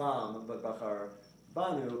Bachar Bam, but Bachar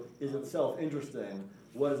Banu, is itself interesting.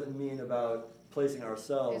 What does it mean about placing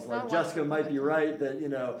ourselves? Jessica might be right that,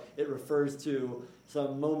 it refers to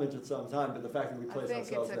some moment at some time, but the fact that we place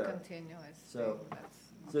ourselves there. I think it's a continuous thing.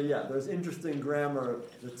 So yeah, there's interesting grammar.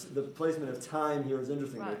 The placement of time here is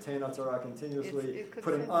interesting. Retain Torah continuously,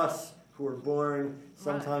 putting us, who were born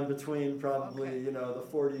sometime between probably, the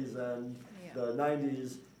 40s and the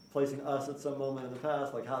 90s, placing us at some moment in the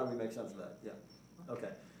past. How do we make sense of that? Yeah. Okay.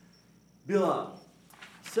 Bilam.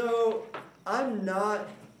 So I'm not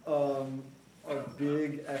a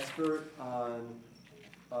big expert on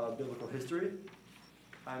biblical history.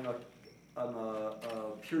 I'm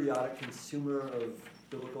a periodic consumer of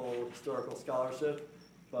biblical historical scholarship,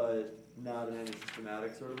 but not in any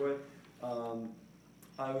systematic sort of way.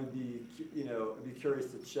 I would be, be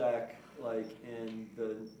curious to check, in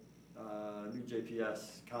the New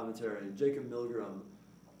JPS commentary. Jacob Milgram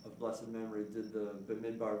of blessed memory did the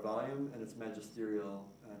Bamidbar volume, and it's magisterial,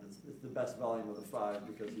 and it's the best volume of the 5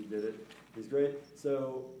 because he did it. He's great.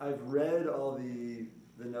 So I've read all the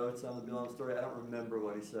notes on the Bilam story. I don't remember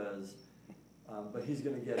what he says, but he's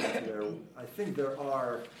going to get into there. I think there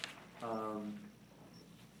are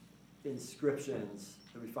inscriptions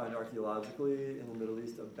that we find archaeologically in the Middle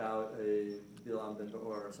East about a Bilam ben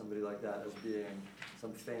Beor or somebody like that as being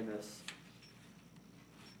some famous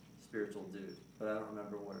spiritual dude. But I don't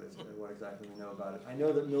remember what it is, what exactly we know about it. I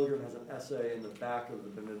know that Milgram has an essay in the back of the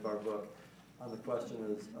Bamidbar book on the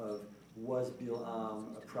question of was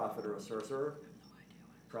Bilam a prophet or a sorcerer?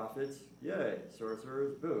 Prophets, yay.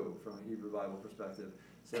 Sorcerers, boo, from a Hebrew Bible perspective.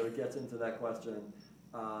 So it gets into that question,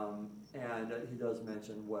 and he does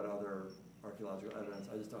mention what other archaeological evidence.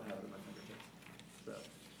 I just don't have it at my fingertips.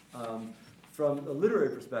 So, from a literary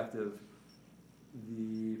perspective,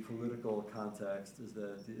 the political context is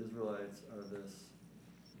that the Israelites are this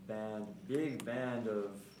big band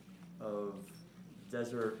of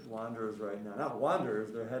desert wanderers right now. Not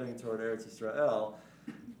wanderers, they're heading toward Eretz Yisrael,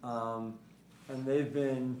 and they've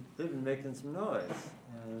been making some noise.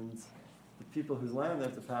 And the people whose land they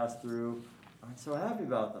have to pass through aren't so happy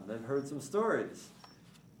about them. They've heard some stories,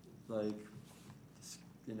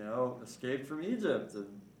 escaped from Egypt,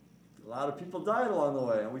 and a lot of people died along the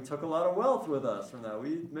way, and we took a lot of wealth with us from that.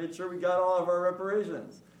 We made sure we got all of our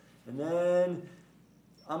reparations. And then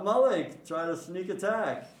Amalek tried to sneak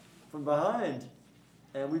attack from behind,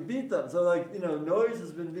 and we beat them. So, noise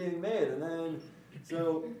has been being made. And then,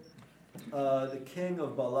 the king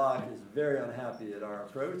of Balak is very unhappy at our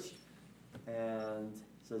approach and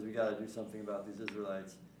says we got to do something about these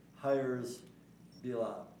Israelites. Hires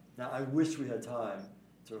Bilam. Now, I wish we had time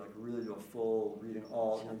to really do a full reading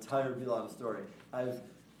the entire Bilam story. I've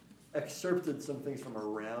excerpted some things from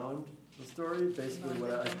around the story.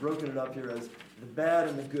 Basically, I've broken it up here as the bad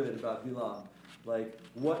and the good about Bilam.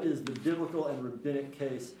 What is the biblical and rabbinic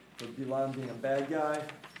case for Bilam being a bad guy,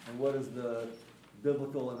 and what is the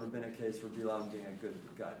biblical and rabbinic case for Bilam being a good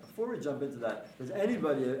guy? Before we jump into that, does any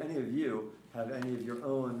of you, have any of your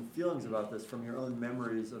own feelings about this from your own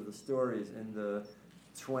memories of the stories in the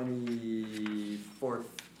 24th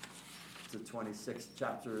to 26th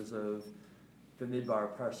chapters of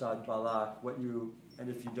B'midbar, Parshat Balak, and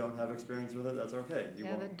if you don't have experience with it, that's okay.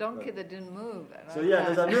 The donkey that didn't move. So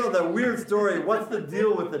there's that weird story. What's the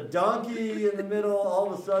deal with the donkey in the middle?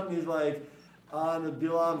 All of a sudden he's like,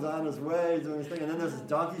 Bilam's on his way doing his thing, and then there's this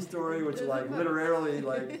donkey story, which is like literally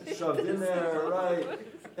like shoved in there, right?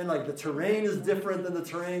 And like the terrain is different than the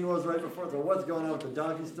terrain was right before. So what's going on with the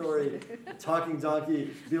donkey story? Talking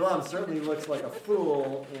donkey. Bilam certainly looks like a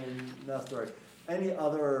fool in that story. Any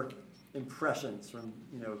other impressions from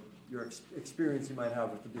your experience you might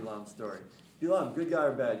have with the Bilam story? Bilam, good guy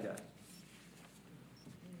or bad guy?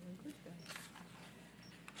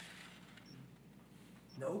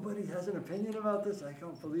 Nobody has an opinion about this? I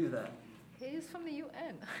can't believe that. He is from the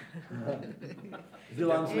UN.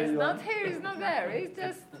 Bilam's from the UN? He's not here, he's not there.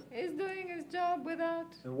 He's doing his job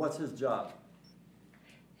without... And what's his job?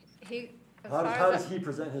 How does he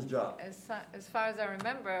present his job? As far as I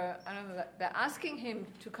remember, I don't know, they're asking him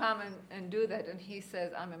to come and do that, and he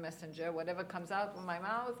says, I'm a messenger. Whatever comes out of my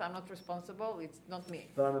mouth, I'm not responsible. It's not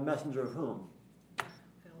me. But I'm a messenger of whom?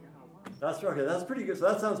 That's okay. That's pretty good.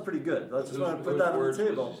 So that sounds pretty good. Let's just want to put that on the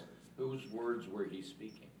table. Whose words were he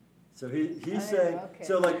speaking? So he's saying. Okay.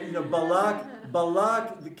 So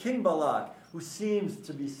Balak, the king Balak, who seems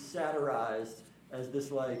to be satirized as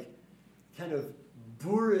this like kind of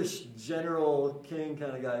boorish general king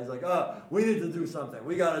kind of guy. He's like, we need to do something.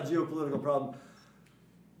 We got a geopolitical problem.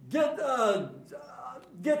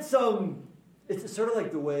 Get some. It's sort of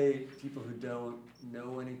like the way people who don't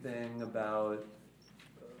know anything about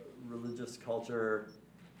religious culture,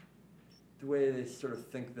 the way they sort of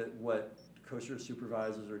think that what kosher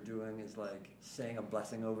supervisors are doing is like saying a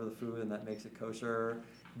blessing over the food and that makes it kosher.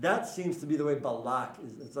 That seems to be the way Balak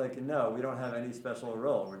is. It's like, no, we don't have any special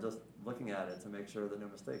role. We're just looking at it to make sure that no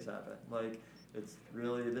mistakes happen. Like, it's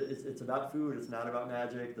really, it's about food. It's not about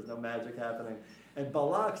magic. There's no magic happening. And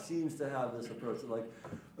Balak seems to have this approach of like,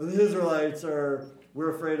 the Israelites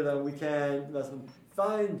we're afraid of them. We can't mess them.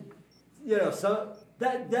 Find,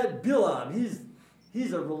 that Bilam,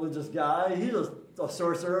 he's a religious guy. He's a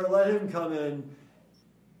sorcerer. Let him come in,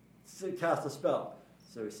 cast a spell.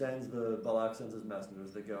 So Balak sends his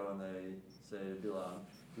messengers. They go and they say to Bilam,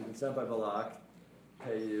 "We've been sent by Balak.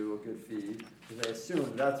 Pay you a good fee." Because they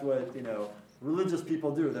assume that's what religious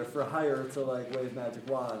people do. They're for hire to like wave magic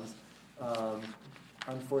wands.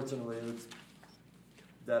 Unfortunately,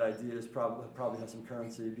 that idea is probably has some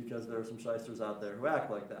currency because there are some shysters out there who act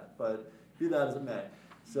like that. But be that as it may.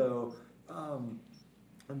 So, and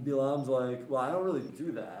Bilam's like, well, I don't really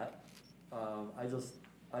do that.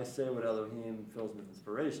 I say what Elohim fills me with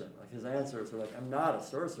inspiration. Like his answers are like, I'm not a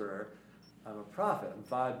sorcerer, I'm a prophet. I'm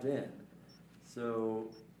vibed in. So,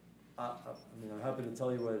 I'm happy to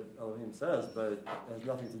tell you what Elohim says, but it has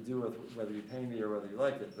nothing to do with whether you pay me or whether you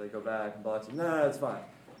like it. They go back and Balak says, no, it's fine.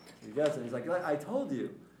 He gets it. He's like, I told you.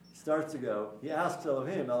 He starts to go. He asks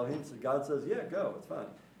Elohim. God says, yeah, go. It's fine.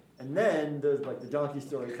 And then there's like the donkey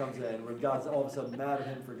story comes in where God's all of a sudden mad at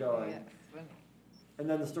him for going. And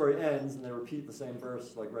then the story ends and they repeat the same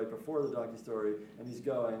verse like right before the donkey story and he's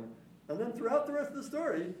going. And then throughout the rest of the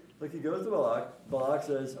story, like he goes to Balak. Balak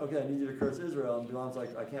says, okay, I need you to curse Israel. And Bilam's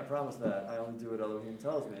like, I can't promise that. I only do what Elohim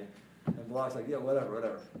tells me. And Balak's like, yeah,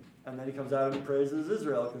 whatever. And then he comes out and praises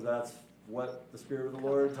Israel because that's what the Spirit of the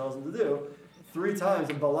Lord tells him to do. 3 times,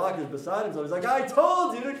 and Balak is beside himself. He's like, I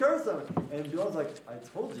told you to curse them. And Bilam's like, I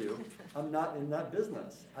told you, I'm not in that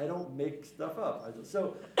business. I don't make stuff up.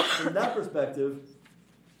 So from that perspective,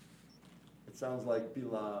 it sounds like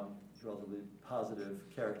Bilam is a relatively positive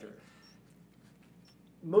character.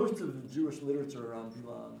 Most of the Jewish literature around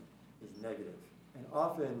Bilam is negative. And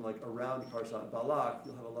often, like around Parshat Balak,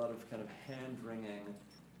 you'll have a lot of kind of hand-wringing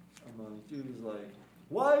among Jews, like,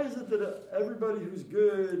 why is it that everybody who's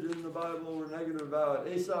good in the Bible we're negative about?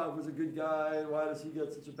 Esau was a good guy, why does he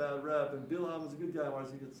get such a bad rep? And Bilam was a good guy, why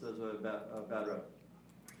does he get such a bad rep?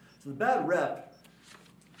 So the bad rep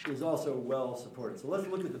is also well supported. So let's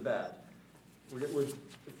look at the bad.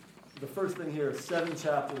 The first thing here is 7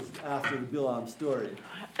 chapters after the Bilam story.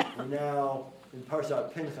 We're now in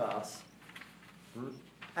Parshat Pinchas.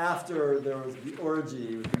 After there was the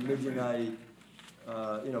orgy with the Midianite,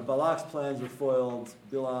 Balak's plans were foiled.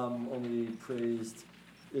 Bilam only praised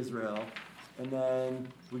Israel. And then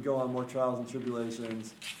we go on more trials and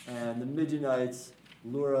tribulations. And the Midianites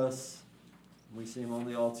lure us, we seem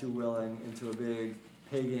only all too willing, into a big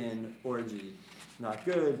pagan orgy. Not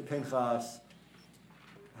good. Pinchas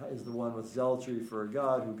is the one with zealotry for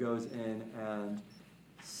God who goes in and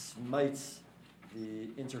smites the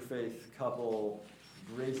interfaith couple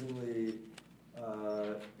brazenly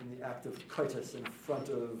in the act of coitus in front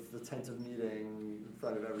of the tent of meeting, in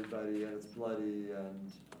front of everybody, and it's bloody,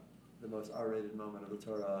 and the most R-rated moment of the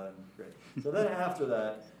Torah, and great. So then after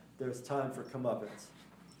that, there's time for comeuppance.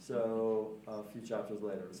 So a few chapters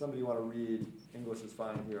later. Somebody want to read, English is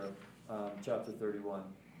fine here, chapter 31.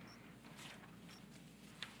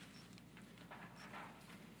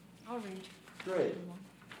 I'll read. Great.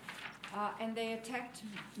 And they attacked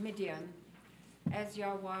Midian as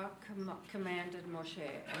Yahweh commanded Moshe,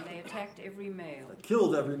 and they attacked every male. They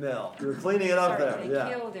killed every male. You were cleaning it up there.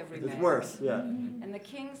 They killed every male. It's worse, yeah. And the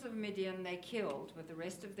kings of Midian they killed with the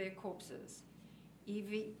rest of their corpses.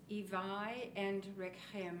 Evi and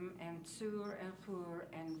Rekhem and Tsur and Hur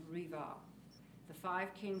and Riva, the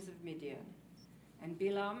 5 kings of Midian. And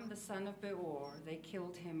Bilam, the son of Beor, they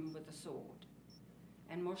killed him with the sword.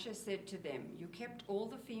 And Moshe said to them, "You kept all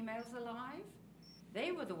the females alive?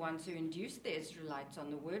 They were the ones who induced the Israelites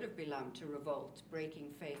on the word of Bilam to revolt,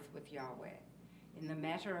 breaking faith with Yahweh, in the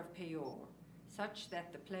matter of Peor, such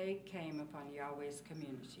that the plague came upon Yahweh's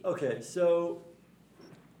community." Okay, so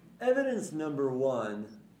evidence number one,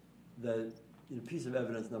 piece of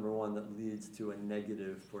evidence number one that leads to a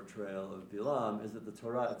negative portrayal of Bilam is that the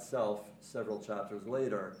Torah itself, several chapters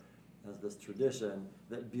later, has this tradition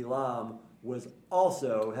that Bilam was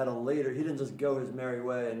also, he didn't just go his merry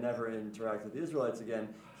way and never interact with the Israelites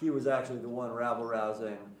again. He was actually the one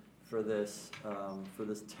rabble-rousing for this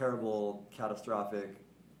terrible, catastrophic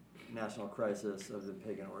national crisis of the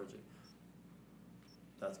pagan origin.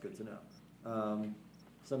 That's good to know.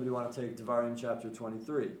 Somebody want to take Devarim chapter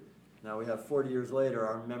 23. Now we have 40 years later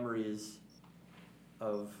our memories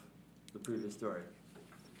of the previous story.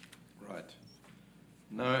 Right.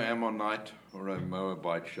 No Ammonite or a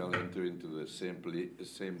Moabite shall enter into the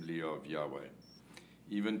assembly of Yahweh.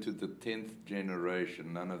 Even to the 10th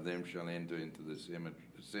generation, none of them shall enter into the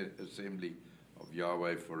assembly of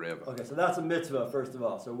Yahweh forever. Okay, so that's a mitzvah, first of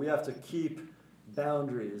all. So we have to keep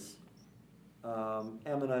boundaries.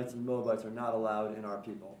 Ammonites and Moabites are not allowed in our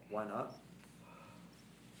people. Why not?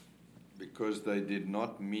 Because they did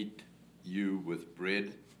not meet you with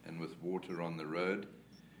bread and with water on the road,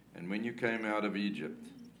 and when you came out of Egypt,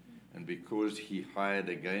 and because he hired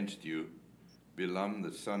against you Bilam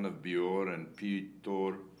the son of Beor and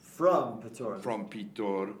Petor from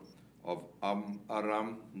Petor of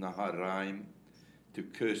Aram Naharaim to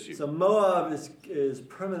curse you. So Moab is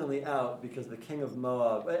permanently out because the king of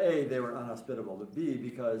Moab, A, they were unhospitable, but B,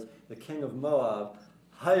 because the king of Moab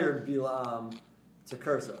hired Bilam to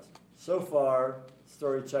curse us. So far,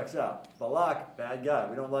 story checks out. Balak, bad guy,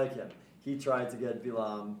 we don't like him. He tried to get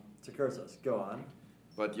Bilam to curse us. Go on.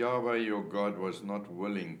 But Yahweh your God was not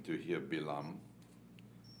willing to hear Bilam,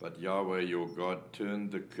 but Yahweh your God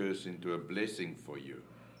turned the curse into a blessing for you,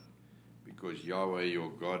 because Yahweh your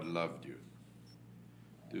God loved you.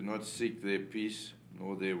 Do not seek their peace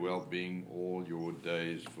nor their well-being all your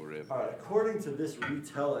days forever. All right, according to this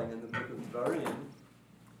retelling in the book of Devarim,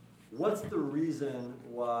 what's the reason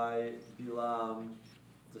why Bilam,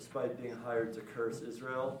 despite being hired to curse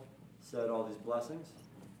Israel, said all these blessings?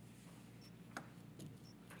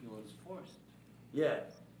 He was forced. Yeah.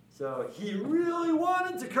 So he really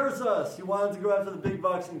wanted to curse us. He wanted to go after the big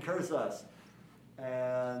bucks and curse us.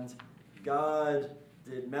 And God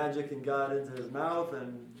did magic and got into his mouth,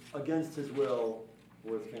 and against his will,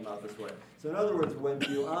 words came out this way. So in other words, when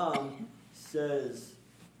Bilam says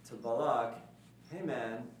to Balak, "Hey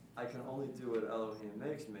man, I can only do what Elohim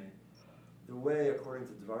makes me," the way, according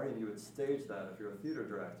to Devarim, you would stage that if you're a theater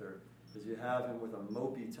director, is you have him with a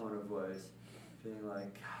mopey tone of voice, being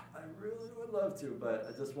like, "I really would love to, but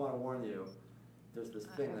I just want to warn you, there's this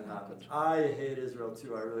thing that happens. I hate Israel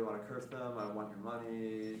too. I really want to curse them. I want your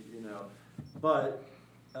money, But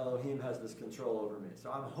Elohim has this control over me.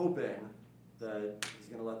 So I'm hoping that he's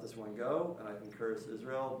going to let this one go, and I can curse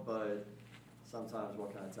Israel, but sometimes,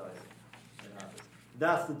 what can I tell you? It happens."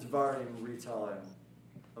 That's the Devarim retelling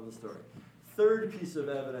of the story. Third piece of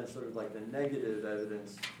evidence, sort of like the negative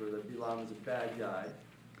evidence for that Bilam is a bad guy,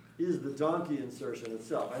 is the donkey insertion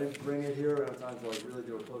itself. I didn't bring it here. I don't have time to really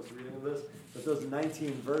do a close reading of this, but those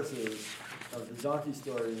 19 verses of the donkey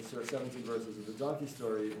story, 17 verses of the donkey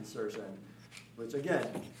story insertion, which again,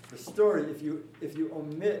 the story, if you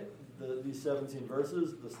omit these 17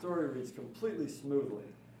 verses, the story reads completely smoothly.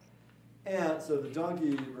 And so the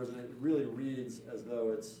donkey version, it really reads as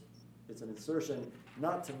though it's an insertion,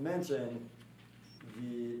 not to mention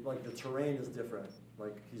the terrain is different.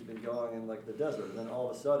 Like he's been going in the desert, and then all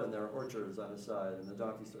of a sudden there are orchards on his side, and the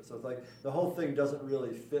donkey starts. So it's like the whole thing doesn't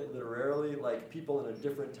really fit literally. Like people in a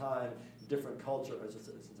different time, different culture. I shouldn't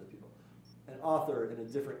say people. An author in a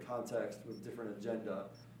different context with different agenda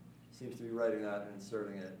seems to be writing that and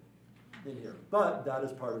inserting it in here. But that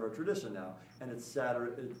is part of our tradition now. And it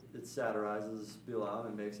satirizes Bilam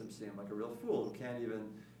and makes him seem like a real fool who can't even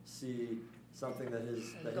see something that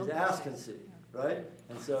his ass can see, right?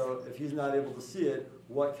 And so if he's not able to see it,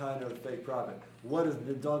 what kind of fake prophet? What does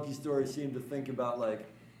the donkey story seem to think about, like,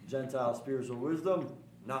 Gentile spiritual wisdom?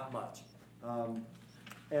 Not much.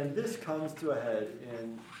 And this comes to a head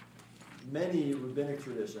in many rabbinic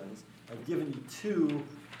traditions. I've given you two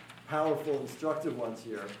powerful, instructive ones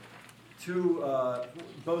here. Two,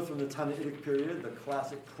 both from the Tannaitic period, the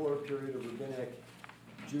classic core period of rabbinic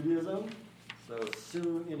Judaism. So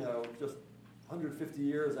soon, just 150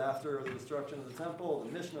 years after the destruction of the temple,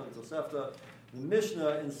 the Mishnah, the Tosefta. The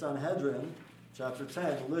Mishnah in Sanhedrin, chapter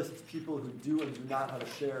 10, lists people who do and do not have a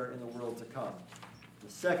share in the world to come. The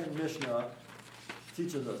second Mishnah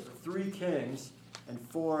teaches us that 3 kings and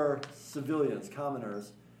 4 civilians,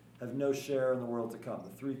 commoners, have no share in the world to come.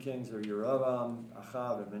 The 3 kings are Yerovam,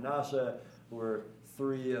 Achav, and Menashe, who were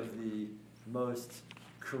 3 of the most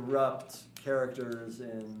corrupt characters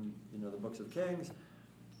in the books of Kings.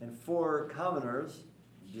 And 4 commoners,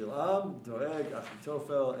 Bilam, Doeg,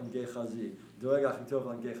 Achitophel, and Gehazi. Doeg,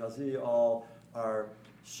 Achitophel, and Gehazi all are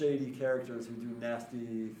shady characters who do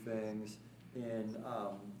nasty things in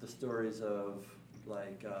the stories of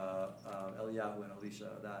like Eliyahu and Elisha,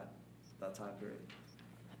 that time period.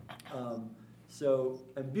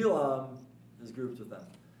 And Bilam is grouped with them.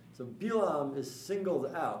 So Bilam is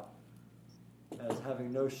singled out as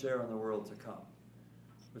having no share in the world to come,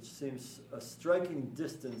 which seems a striking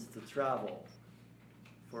distance to travel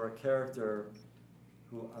for a character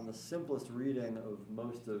who, on the simplest reading of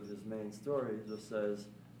most of his main story, just says,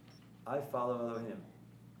 I follow Elohim.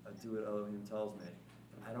 I do what Elohim tells me.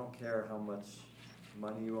 I don't care how much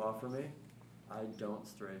money you offer me. I don't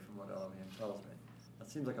stray from what Elohim tells me. That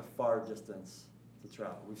seems like a far distance to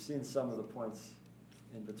travel. We've seen some of the points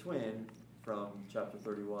in between from chapter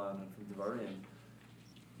 31 and from Devarim.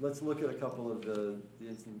 Let's look at a couple of the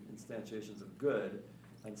instantiations of good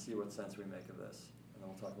and see what sense we make of this. And then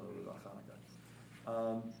we'll talk a little bit about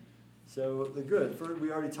Hanukkah. So the good,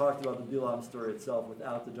 we already talked about the Bilam story itself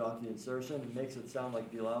without the donkey insertion. It makes it sound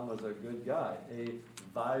like Bilam was a good guy, a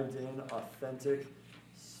vibed-in, authentic,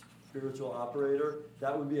 spiritual operator.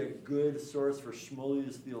 That would be a good source for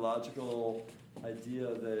Shmuel's theological idea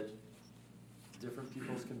that different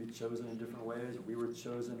peoples can be chosen in different ways. We were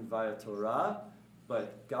chosen via Torah,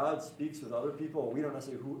 but God speaks with other people. We don't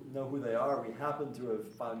necessarily know who they are. We happen to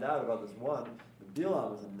have found out about this one. But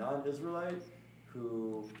Bilam was a non-Israelite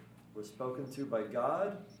who was spoken to by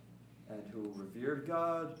God and who revered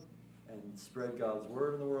God and spread God's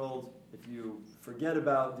word in the world. If you forget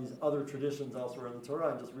about these other traditions elsewhere in the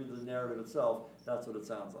Torah and just read the narrative itself, that's what it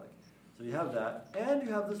sounds like. So you have that, and you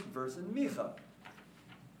have this verse in Micha.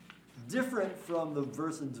 Different from the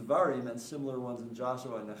verse in Devarim and similar ones in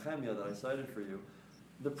Joshua and Nehemiah that I cited for you,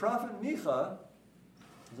 the prophet Micha,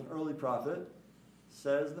 who's an early prophet,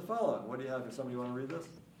 says the following. What do you have here? Somebody want to read this?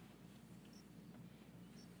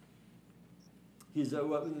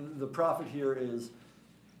 The prophet here is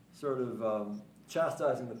sort of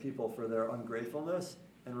chastising the people for their ungratefulness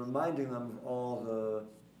and reminding them of all the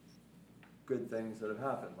good things that have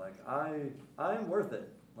happened. Like, I am worth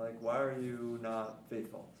it. Like, why are you not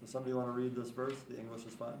faithful? So somebody want to read this verse? The English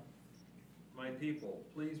is fine. My people,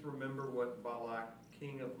 please remember what Balak,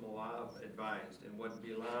 king of Moab, advised, and what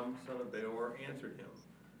Bilam, son of Beor, answered him.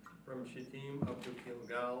 From Shittim up to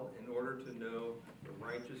Gilgal, in order to know the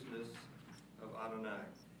righteousness of Adonai.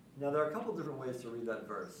 Now there are a couple different ways to read that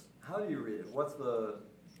verse. How do you read it? What's the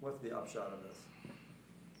upshot of this?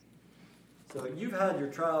 So you've had your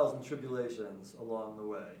trials and tribulations along the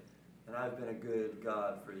way, and I've been a good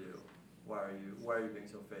God for you. Why are you being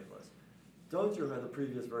so faithless? Don't you remember the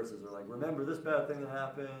previous verses are like, remember this bad thing that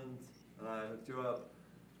happened, and I hooked you up.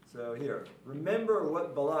 So here, remember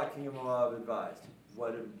what Balak, king of Moab, advised.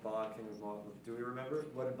 What did Balak, king of Moab, do we remember?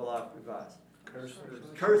 What did Balak advise?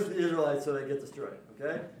 Curse the Israelites so they get destroyed,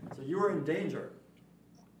 okay? So you were in danger.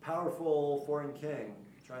 Powerful foreign king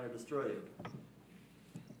trying to destroy you.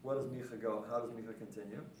 What does Micha go? How does Micha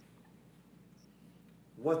continue?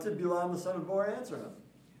 What did Bilam the son of Beor answer him?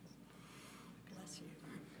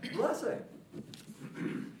 Blessing.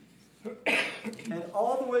 And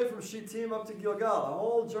all the way from Shittim up to Gilgal, a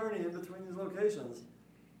whole journey in between these locations.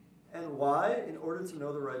 And why? In order to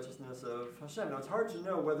know the righteousness of Hashem. Now it's hard to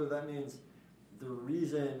know whether that means the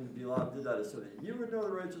reason Bilam did that is so that you would know the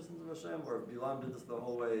righteousness of Hashem, or if Bilam did this the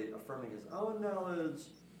whole way affirming his own knowledge,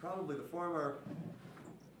 probably the former.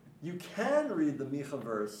 You can read the Micha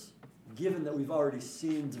verse, given that we've already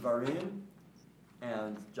seen Devarim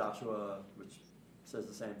and Joshua, which says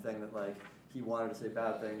the same thing, that like he wanted to say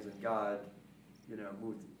bad things, and God,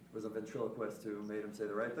 was a ventriloquist who made him say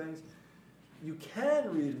the right things. You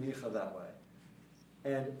can read Micha that way.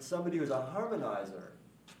 And somebody who's a harmonizer,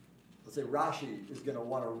 let's say Rashi, is going to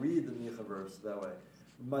want to read the Micha verse that way.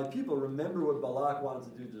 My people, remember what Balak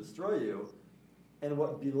wanted to do to destroy you, and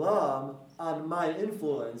what Bilam, on my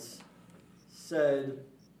influence, said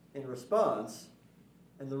in response.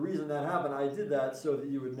 And the reason that happened, I did that so that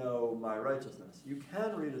you would know my righteousness. You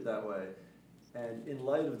can read it that way. And in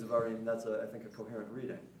light of Devarim, that's, I think, a coherent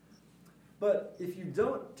reading. But if you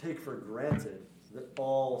don't take for granted that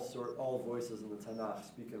all voices in the Tanakh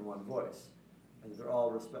speak in one voice, and they're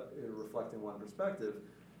all reflecting one perspective,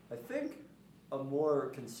 I think a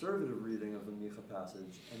more conservative reading of the Micha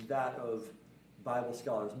passage, and that of Bible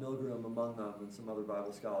scholars, Milgram among them and some other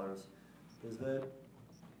Bible scholars, is that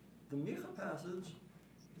the Micha passage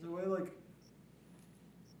is a way like,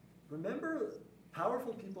 remember,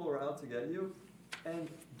 powerful people are out to get you, and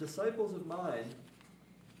disciples of mine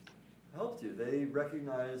helped you. They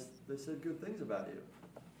recognized, they said good things about you.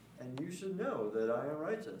 And you should know that I am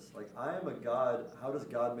righteous. Like, I am a God. How does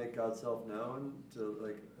God make God's self known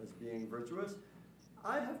to, as being virtuous?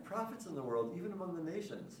 I have prophets in the world, even among the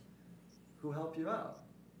nations, who help you out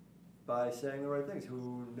by saying the right things,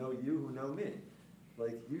 who know you, who know me.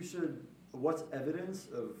 What's evidence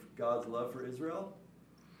of God's love for Israel?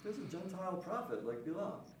 There's a Gentile prophet like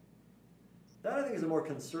Bilam. That, I think, is a more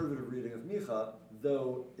conservative reading of Micha,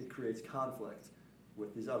 though it creates conflict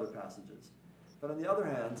with these other passages. But on the other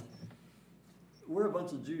hand, we're a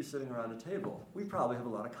bunch of Jews sitting around a table. We probably have a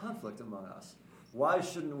lot of conflict among us. Why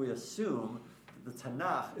shouldn't we assume that the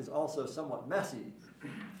Tanakh is also somewhat messy,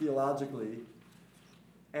 theologically?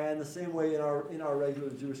 And the same way in our regular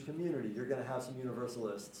Jewish community, you're going to have some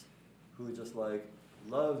universalists who just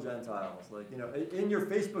love Gentiles. In your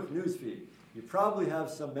Facebook newsfeed, you probably have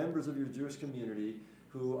some members of your Jewish community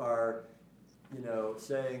who are,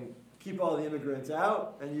 saying, keep all the immigrants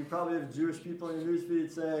out, and you probably have Jewish people in your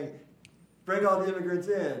newsfeed saying, bring all the immigrants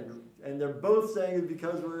in. And they're both saying it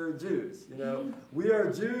because we're Jews. We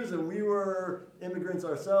are Jews and we were immigrants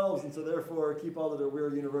ourselves, and so therefore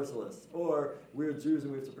we're universalists. Or we're Jews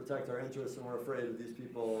and we have to protect our interests and we're afraid of these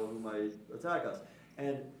people who might attack us.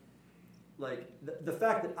 And the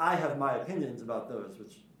fact that I have my opinions about those,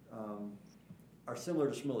 which are similar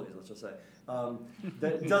to Shmuley's, let's just say,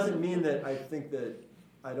 that doesn't mean that I think that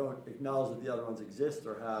I don't acknowledge that the other ones exist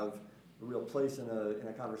or have a real place in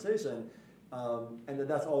a conversation, and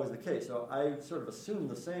that's always the case. So I sort of assume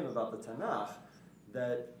the same about the Tanakh,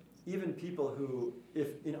 that even people who,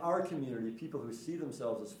 if in our community, people who see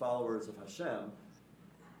themselves as followers of Hashem,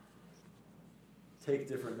 take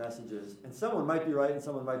different messages, and someone might be right and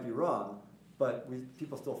someone might be wrong, but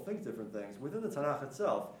people still think different things. Within the Tanakh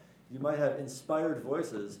itself, you might have inspired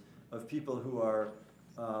voices of people who are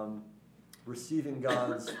receiving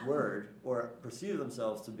God's word, or perceive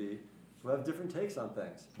themselves to be, who have different takes on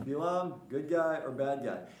things. Bilam, good guy or bad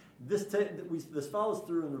guy. This follows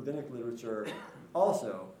through in rabbinic literature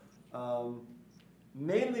also,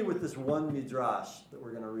 mainly with this one midrash that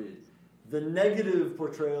we're going to read. The negative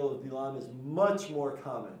portrayal of Bilam is much more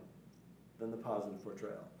common than the positive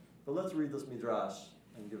portrayal. But let's read this midrash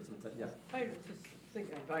and give it some attention. Yeah. I was just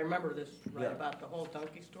thinking, if I remember this right, about the whole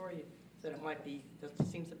donkey story, that it might be, that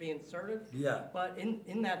seems to be inserted. Yeah. But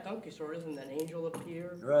in that donkey story, doesn't an angel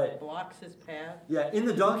appear? Right. Blocks his path. Yeah, in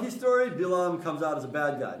the donkey story, Bilam comes out as a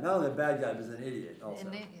bad guy. Not only a bad guy, but he's an idiot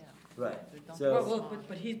also. Right. So,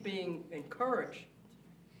 but he's being encouraged.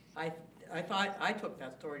 I took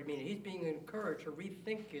that story to mean he's being encouraged to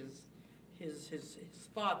rethink his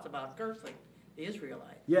thoughts about cursing the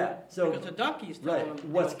Israelites. Yeah. So because the donkey is telling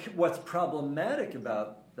him. What's problematic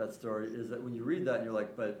about that story is that when you read that, you're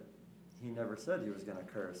like, but he never said he was going to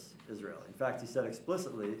curse Israel. In fact, he said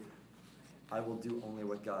explicitly, I will do only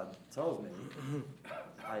what God tells me.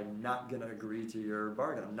 I'm not going to agree to your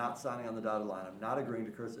bargain. I'm not signing on the dotted line. I'm not agreeing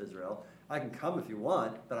to curse Israel. I can come if you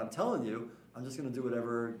want, but I'm telling you, I'm just going to do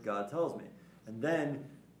whatever God tells me. And then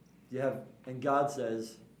and God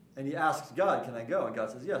says, and he asks God, can I go? And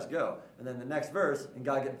God says, yes, go. And then the next verse, and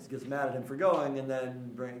God gets mad at him for going, and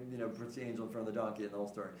then puts the angel in front of the donkey and the whole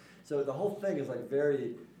story. So the whole thing is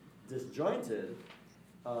very disjointed.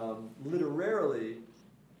 Literarily,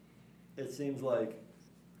 it seems like,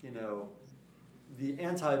 the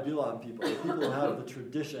anti-Bilam people, the people who have the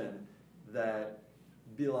tradition that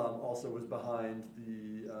Bilam also was behind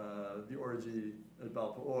the orgy at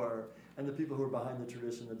Baal Peor, and the people who were behind the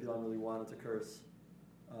tradition that Bilam really wanted to curse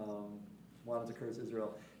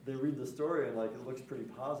Israel. They read the story and it looks pretty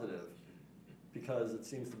positive because it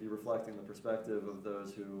seems to be reflecting the perspective of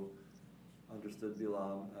those who understood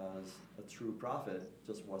Bilam as a true prophet,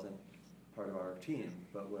 just wasn't part of our team,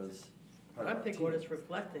 but was part of I our think team. what it's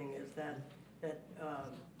reflecting is that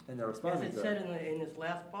And they're responding as to it said that. in this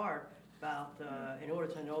last part about in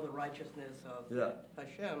order to know the righteousness of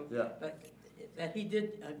Hashem, that he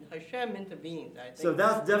did, Hashem intervened. I think. So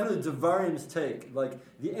that's definitely Devarim's take. Like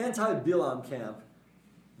the anti-Bilam camp,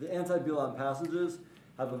 the anti-Bilam passages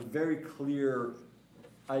have a very clear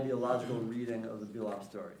ideological reading of the Bilam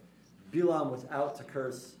story. Bilam was out to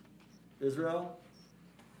curse Israel.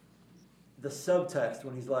 The subtext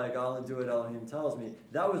when he's like, "I'll only do it Elohim tells me,"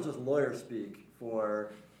 that was just lawyer speak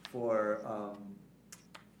for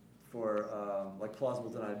like plausible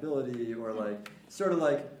deniability, or like sort of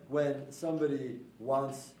like when somebody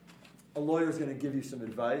wants, a lawyer's going to give you some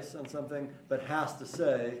advice on something, but has to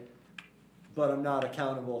say, but I'm not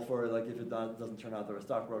accountable for like if it doesn't turn out they're a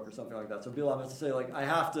stockbroker or something like that. So Bilam has to say like I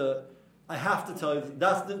have to tell you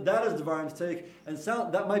that is Devarim's take, and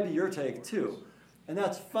that might be your take too, and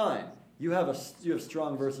that's fine. You have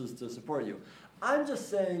strong verses to support you. I'm just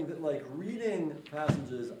saying that like reading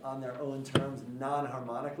passages on their own terms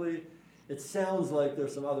non-harmonically, it sounds like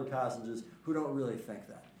there's some other passages who don't really think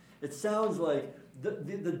that. It sounds like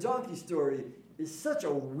the donkey story is such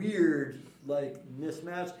a weird like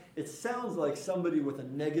mismatch. It sounds like somebody with a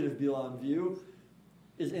negative Bilam view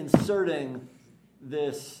is inserting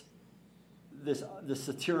this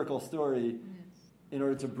satirical story in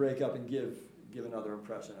order to break up and give another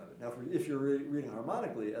impression of it. Now, if you're reading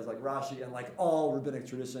harmonically, as like Rashi and like all rabbinic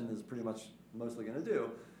tradition is pretty much mostly going to do,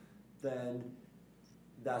 then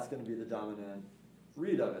that's going to be the dominant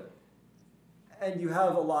read of it. And you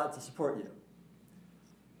have a lot to support you.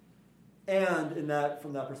 And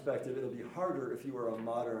from that perspective, it'll be harder if you are a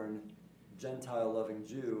modern Gentile-loving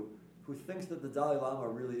Jew who thinks that the Dalai Lama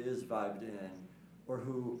really is vibed in, or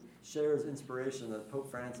who shares inspiration that Pope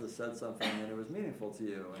Francis said something and it was meaningful to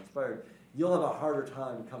you, inspired. You'll have a harder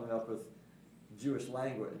time coming up with Jewish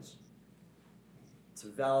language to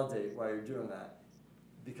validate why you're doing that.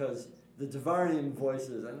 Because the Devarim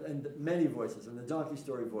voices, and many voices, and the donkey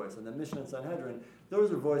story voice, and the Mishnah and Sanhedrin,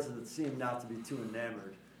 those are voices that seem not to be too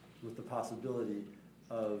enamored with the possibility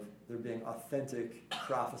of there being authentic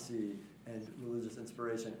prophecy and religious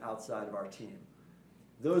inspiration outside of our team.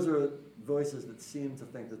 Those are voices that seem to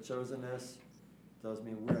think that chosenness does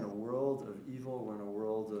mean we're in a world of evil, we're in a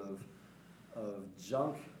world of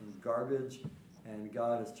junk and garbage, and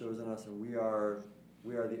God has chosen us, and we are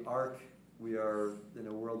the ark. We are in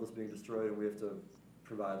a world that's being destroyed, and we have to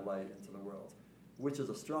provide light into the world, which is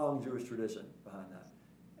a strong Jewish tradition behind that.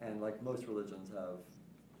 And like most religions have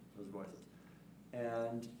those voices.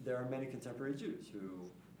 And there are many contemporary Jews who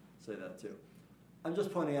say that too. I'm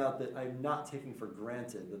just pointing out that I'm not taking for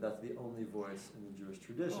granted that that's the only voice in the Jewish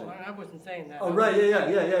tradition. Oh, I wasn't saying that. Oh, right, yeah,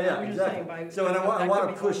 I was exactly. So, and I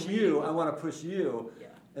want to push you. I want to push you,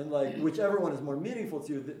 and like whichever one is more meaningful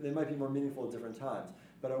to you, they might be more meaningful at different times.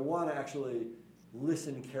 But I want to actually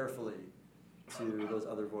listen carefully to those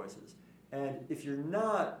other voices. And if you're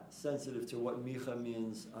not sensitive to what Micha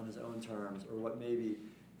means on his own terms, or what maybe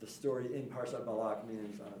the story in Parshat Balak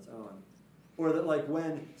means on its own, or that like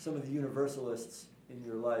when some of the universalists in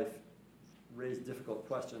your life raise difficult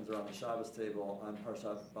questions around the Shabbos table on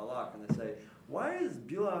Parshat Balak, and they say, why is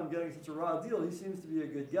Bilam getting such a raw deal? He seems to be a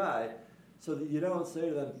good guy. So that you don't say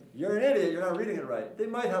to them, you're an idiot, you're not reading it right. They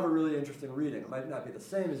might have a really interesting reading. It might not be the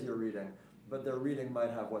same as your reading, but their reading might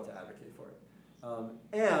have what to advocate for it.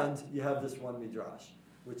 And you have this one midrash,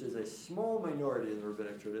 which is a small minority in the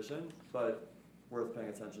rabbinic tradition, but worth paying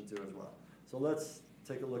attention to as well. So let's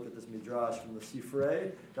take a look at this midrash from the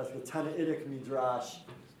Sifrei. That's the Tanaitic midrash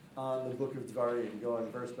on the book of Devarim, going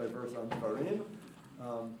verse by verse on Devarim.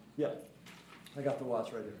 I got the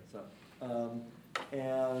watch right here. So,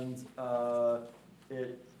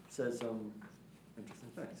 it says some interesting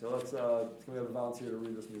things. So let's can we have a volunteer to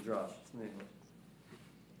read this midrash? It's in English.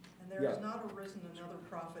 And there has not arisen another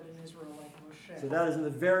prophet in Israel like Moshe. So that is in the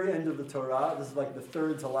very end of the Torah. This is like the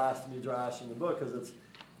third to last midrash in the book because it's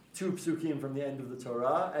 2 psukim from the end of the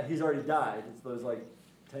Torah. And he's already died. It's those like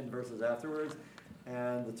 10 verses afterwards.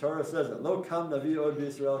 And the Torah says that Lo kam navi od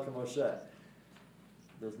b'Yisrael k'Moshe.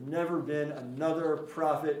 There's never been another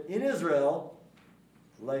prophet in Israel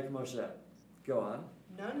like Moshe. Go on.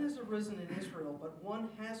 None has arisen in Israel, but one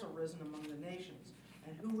has arisen among the nations.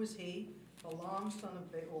 And who was he? Balaam, son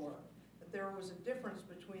of Beor. But there was a difference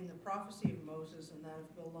between the prophecy of Moses and that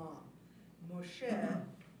of Balaam. Moshe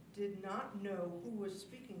did not know who was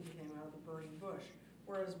speaking to him out of the burning bush,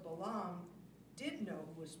 whereas Balaam did know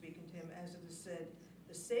who was speaking to him, as it is said,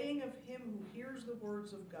 the saying of him who hears the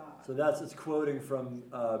words of God. So it's quoting from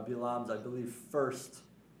Balaam's, I believe, first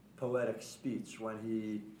poetic speech. When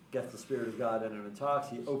he gets the Spirit of God in him and talks,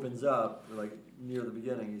 he opens up, like near the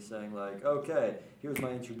beginning, he's saying like, okay, here's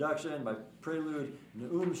my introduction, my prelude,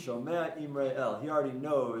 Ne'um Shomea Imre El. He already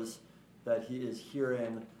knows that he is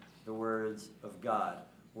hearing the words of God.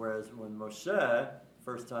 Whereas when Moshe,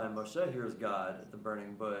 first time Moshe hears God at the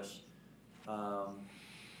burning bush,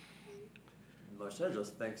 Moshe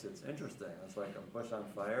just thinks it's interesting. It's like a bush on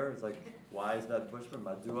fire. It's like, why is that bush burning?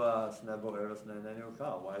 Madua snebo eros ne'enenu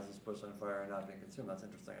kal. Why is this bush on fire and not being consumed? That's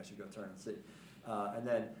interesting. I should go turn and see. And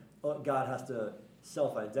then God has to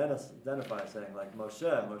self-identify, saying like,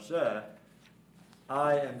 Moshe,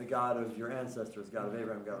 I am the God of your ancestors, God of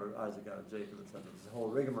Abraham, God of Isaac, God of Jacob, etc. This whole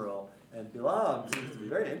rigmarole. And Bilam seems to be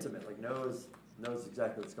very intimate, like knows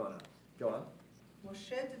exactly what's going on. Go on. Moshe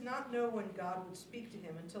did not know when God would speak to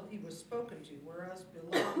him until he was spoken to, whereas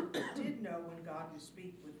Bilam did know when God would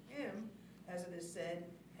speak with him, as it is said,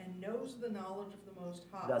 and knows the knowledge of the Most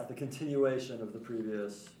High. That's the continuation of the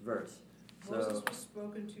previous verse. Moses was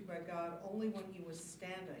spoken to by God only when he was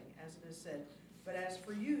standing, as it is said, but as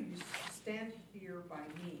for you, you stand here by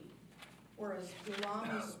me. Whereas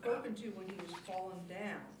Bilam was spoken to when he was fallen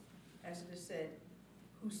down, as it is said,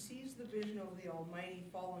 who sees the vision of the Almighty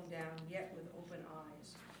fallen down, yet with open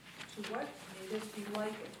eyes. To what may this be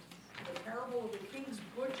likened? To the parable of the king's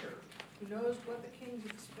butcher, who knows what the king's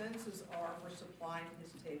expenses are for supplying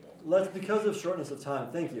his table. Because of shortness of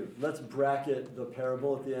time, thank you. Let's bracket the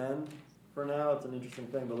parable at the end for now. It's an interesting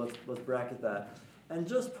thing, but let's bracket that. And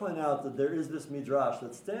just point out that there is this midrash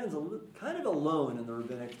that stands kind of alone in the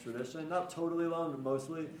rabbinic tradition, not totally alone, but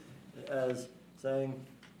mostly, as saying,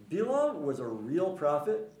 Bilam was a real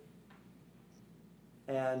prophet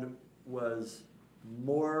and was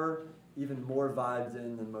even more vibed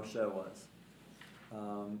in than Moshe was.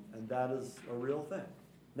 And that is a real thing.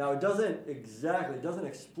 Now, it doesn't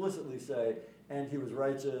explicitly say, and he was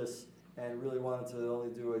righteous and really wanted to only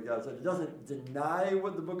do what God said. It doesn't deny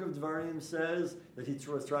what the book of Devarim says, that he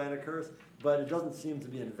was trying to curse, but it doesn't seem to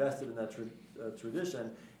be invested in that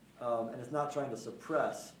tradition, and it's not trying to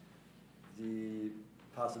suppress the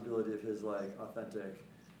possibility of his authentic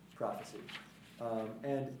prophecy.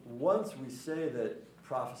 And once we say that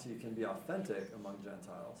prophecy can be authentic among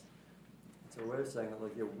Gentiles, it's a way of saying that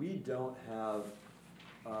we don't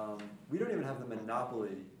even have the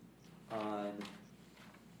monopoly on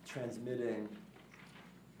transmitting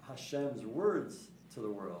Hashem's words to the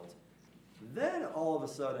world. Then all of a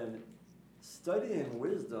sudden, studying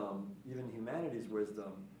wisdom, even humanity's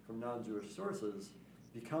wisdom, from non-Jewish sources,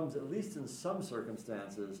 becomes, at least in some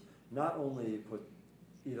circumstances, not only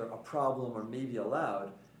either a problem or maybe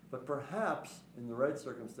allowed, but perhaps in the right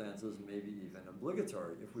circumstances, maybe even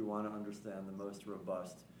obligatory if we want to understand the most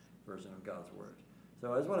robust version of God's Word.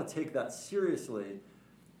 So I just want to take that seriously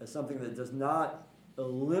as something that does not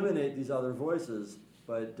eliminate these other voices,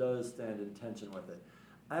 but it does stand in tension with it.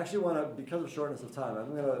 I actually want to, because of shortness of time,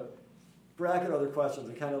 I'm going to bracket other questions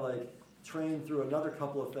and kind of train through another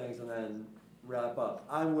couple of things and then wrap up.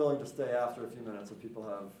 I'm willing to stay after a few minutes if people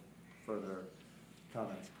have further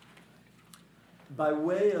comments. By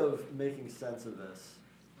way of making sense of this,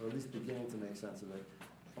 or at least beginning to make sense of it,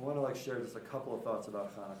 I want to share just a couple of thoughts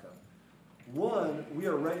about Hanukkah. One, we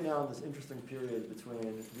are right now in this interesting period between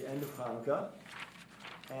the end of Hanukkah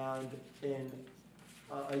and in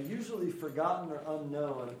a usually forgotten or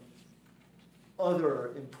unknown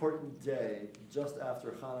other important day just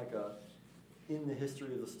after Hanukkah in the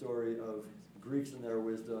history of the story of Greeks and their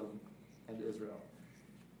wisdom and Israel.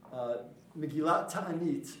 Megillat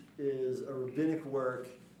Ta'anit is a rabbinic work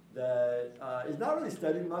that is not really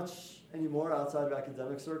studied much anymore outside of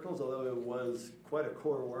academic circles, although it was quite a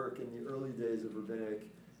core work in the early days of rabbinic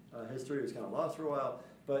history. It was kind of lost for a while.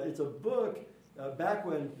 But it's a book back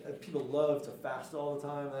when people loved to fast all the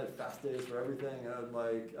time. They had fast days for everything. And I'm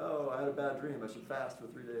like, I had a bad dream. I should fast for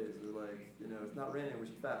 3 days. Or it's not raining. We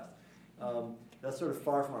should fast. That's sort of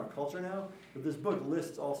far from our culture now. But this book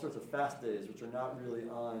lists all sorts of fast days, which are not really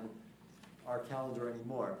on our calendar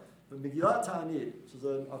anymore. But Megillat Ta'anit, which is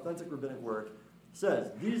an authentic rabbinic work,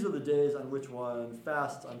 says these are the days on which one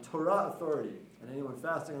fasts on Torah authority, and anyone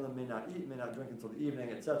fasting on them may not eat, may not drink until the evening,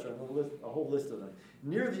 etc. And a whole list of them.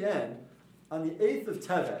 Near the end, on the 8th of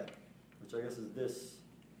Tevet, which I guess is this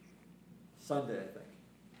Sunday, I think.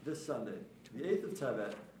 This Sunday, the 8th of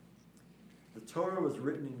Tevet, the Torah was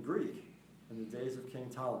written in Greek in the days of King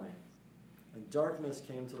Ptolemy, and darkness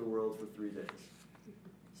came to the world for 3 days.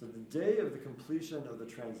 So the day of the completion of the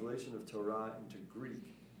translation of Torah into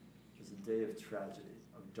Greek is a day of tragedy,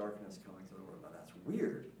 of darkness coming to the world. Now that's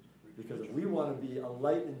weird, because if we want to be a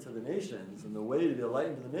light into the nations, and the way to be a light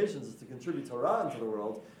into the nations is to contribute Torah into the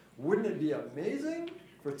world, wouldn't it be amazing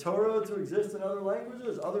for Torah to exist in other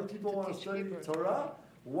languages? Other people want to study Torah?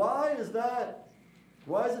 Why is that?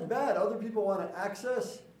 Why is it bad? Other people want to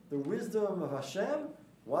access the wisdom of Hashem?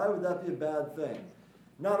 Why would that be a bad thing?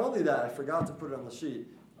 Not only that, I forgot to put it on the sheet.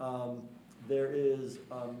 There is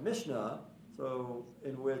a Mishnah,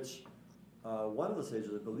 in which one of the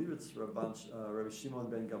sages, I believe it's Rabbi Shimon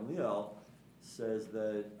ben Gamliel, says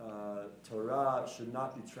that Torah should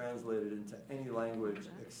not be translated into any language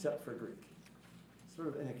except for Greek. Sort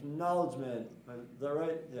of an acknowledgement. Is that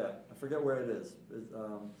right? Yeah, I forget where it is.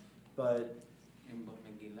 But in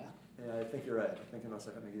Megillah? Yeah, I think you're right. I think in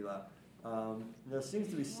Masechet Megillah. There seems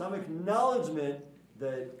to be some acknowledgement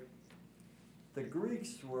that the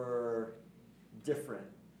Greeks were different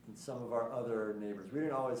than some of our other neighbors.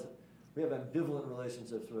 We have ambivalent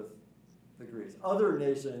relationships with the Greeks. Other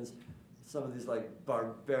nations, some of these like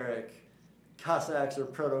barbaric Cossacks or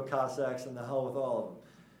proto-Cossacks, and the hell with all of them.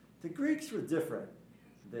 The Greeks were different.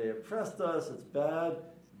 They oppressed us, it's bad,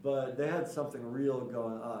 but they had something real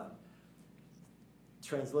going on.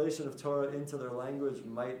 Translation of Torah into their language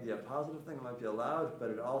might be a positive thing, it might be allowed, but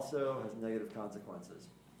it also has negative consequences.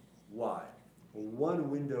 Why? Well, one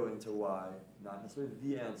window into why, not necessarily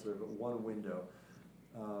the answer, but one window.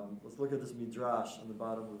 Let's look at this midrash on the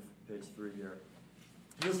bottom of page 3 here.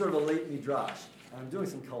 This is sort of a late midrash. I'm doing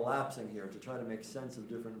some collapsing here to try to make sense of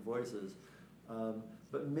different voices.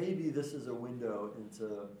 But maybe this is a window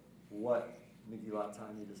into what Megillat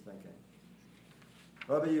Ta'anit is thinking.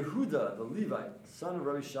 Rabbi Yehuda, the Levite, son of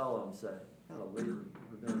Rabbi Shalom, said, kind of a late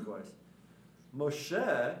rabbinic voice,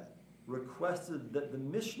 Moshe requested that the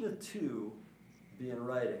Mishnah 2 be in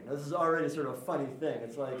writing. Now, this is already sort of a funny thing.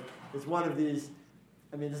 It's one of these,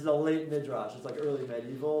 this is a late midrash. It's like early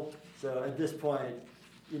medieval. So at this point,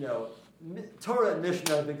 Torah and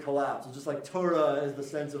Mishnah have been collapsed. It's just like Torah is the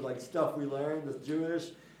sense of like stuff we learn that's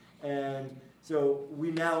Jewish. And so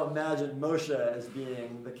we now imagine Moshe as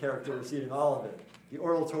being the character receiving all of it. The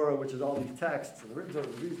oral Torah, which is all these texts, and the written Torah,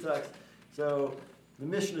 these texts. So the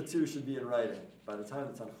Mishnah 2 should be in writing. By the time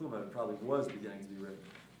it's on Chuma, it probably was beginning to be written.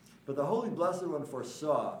 But the Holy Blessed One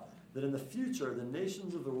foresaw that in the future, the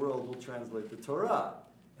nations of the world will translate the Torah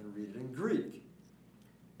and read it in Greek.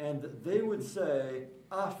 And they would say,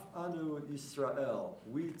 Af anu Israel,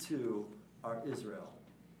 we too are Israel.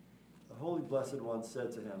 The Holy Blessed One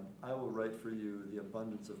said to him, I will write for you the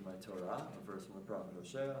abundance of my Torah, a verse from the prophet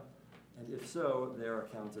Hosea, and if so, they are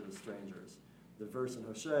counted as strangers. The verse in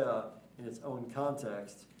Hosea, in its own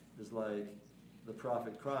context, is like the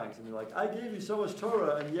prophet crying, something like, I gave you so much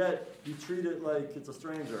Torah, and yet you treat it like it's a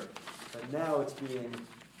stranger. But now it's being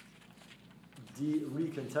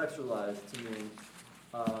recontextualized to mean,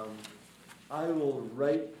 I will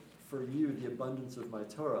write for you the abundance of my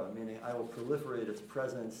Torah, meaning I will proliferate its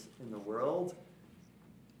presence in the world.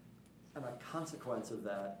 And a consequence of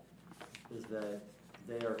that is that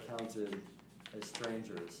they are counted as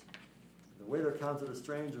strangers. The way they're counted as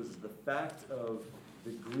strangers is the fact of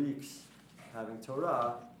the Greeks having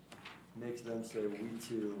Torah makes them say, we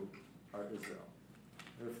too are Israel.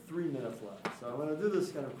 We have 3 minutes left, so I'm going to do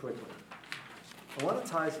this kind of quickly. I want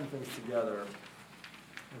to tie some things together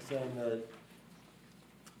by saying that,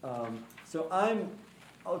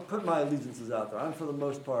 I'll put my allegiances out there. I'm, for the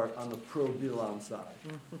most part, on the pro-Bilam side.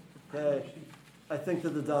 Okay? I think that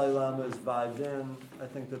the Dalai Lama is vibed in. I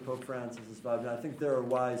think that Pope Francis is vibed in. I think there are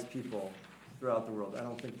wise people throughout the world. I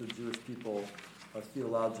don't think the Jewish people are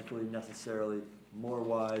theologically necessarily more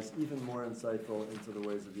wise, even more insightful into the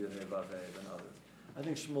ways of Yehovah than others. I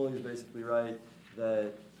think Shmuley is basically right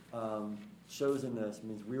that chosenness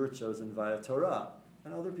means we were chosen via Torah,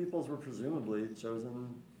 and other peoples were presumably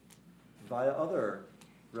chosen via other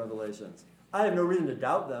revelations. I have no reason to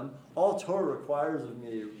doubt them. All Torah requires of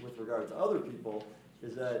me with regard to other people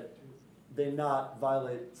is that they not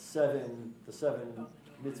violate the seven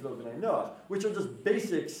mitzvot b'nai Noach, which are just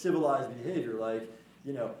basic civilized behavior, like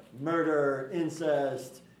murder,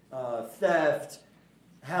 incest, theft,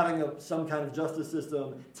 having some kind of justice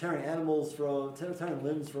system, tearing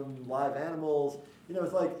limbs from live animals.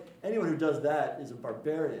 It's like anyone who does that is a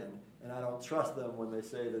barbarian. And I don't trust them when they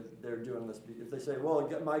say that they're doing this. If they say, well,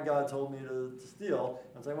 my God told me to steal,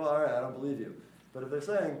 I'm saying, well, all right, I don't believe you. But if they're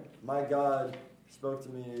saying, my God spoke to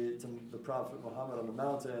me, to the Prophet Muhammad on the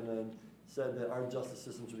mountain, and said that our justice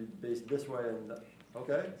system should be based this way, and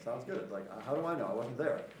okay, sounds good. Like, how do I know? I wasn't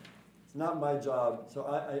there. It's not my job. So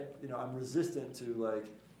I'm resistant to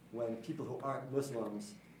when people who aren't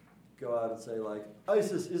Muslims go out and say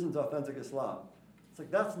ISIS isn't authentic Islam. It's like,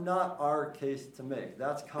 that's not our case to make.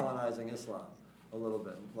 That's colonizing Islam a little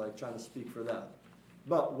bit, trying to speak for them.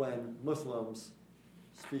 But when Muslims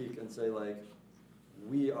speak and say,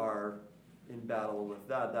 we are in battle with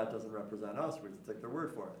that doesn't represent us. We have to take their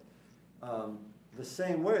word for it. The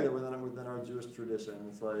same way that within our Jewish tradition,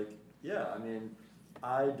 it's like, yeah, I mean,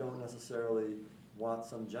 I don't necessarily want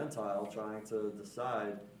some Gentile trying to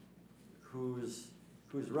decide who's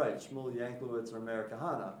right, Shmuel Yanklowitz or Meir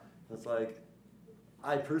Kahana. It's like,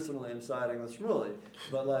 I personally am siding with Shmuley,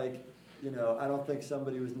 but like, you know, I don't think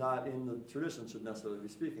somebody who's not in the tradition should necessarily be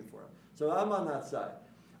speaking for him. So I'm on that side.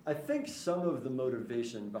 I think some of the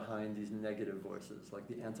motivation behind these negative voices, like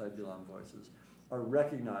the anti-Bilam voices, are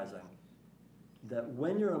recognizing that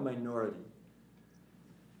when you're a minority,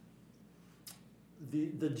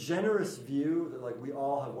 the generous view that like we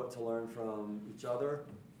all have what to learn from each other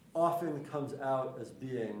often comes out as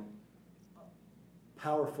being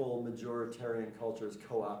powerful majoritarian cultures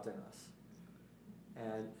co-opting us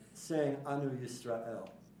and saying Anu Yisrael,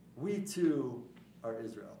 we too are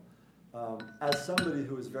Israel. As somebody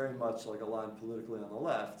who is very much like aligned politically on the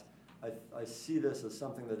left, I see this as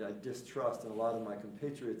something that I distrust in a lot of my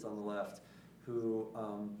compatriots on the left who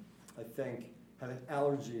I think have an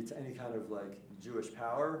allergy to any kind of like Jewish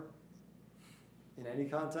power in any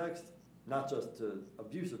context, not just to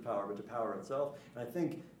abuse of power, but to power itself. And I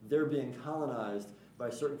think they're being colonized by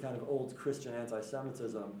a certain kind of old Christian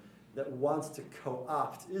anti-Semitism that wants to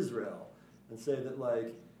co-opt Israel and say that,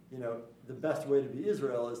 like, you know, the best way to be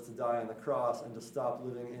Israel is to die on the cross and to stop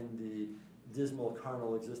living in the dismal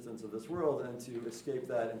carnal existence of this world and to escape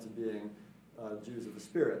that into being Jews of the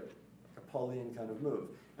Spirit, a Pauline kind of move.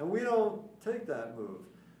 And we don't take that move.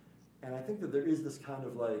 And I think that there is this kind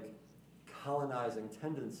of like colonizing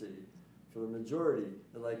tendency for the majority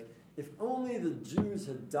that, like, if only the Jews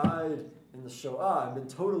had died in the Shoah and been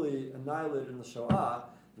totally annihilated in the Shoah,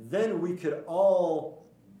 then we could all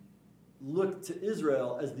look to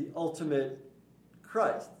Israel as the ultimate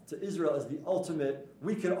Christ, to Israel as the ultimate,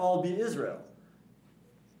 we could all be Israel.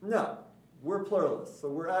 No, we're pluralists. So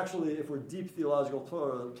we're actually, if we're deep theological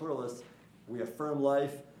pluralists, we affirm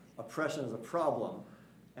life, oppression is a problem,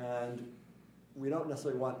 and we don't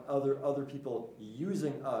necessarily want other people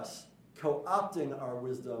using us, co-opting our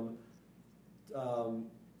wisdom,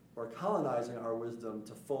 or colonizing our wisdom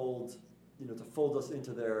to fold us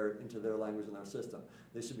into their language and their system.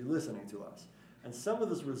 They should be listening to us. And some of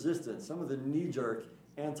this resistance, some of the knee-jerk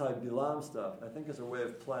anti-Bilam stuff, I think is a way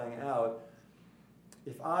of playing out.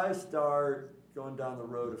 If I start going down the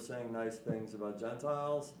road of saying nice things about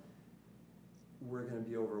Gentiles, we're going to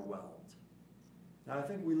be overwhelmed. Now, I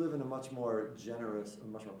think we live in a much more generous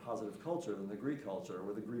and much more positive culture than the Greek culture,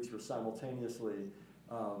 where the Greeks were simultaneously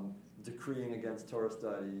decreeing against Torah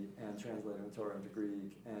study and translating the Torah into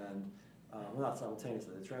Greek, and well, not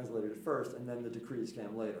simultaneously. They translated it first, and then the decrees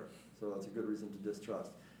came later. So that's a good reason to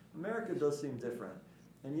distrust. America does seem different,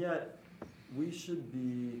 and yet we should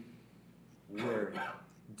be wary.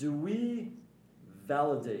 Do we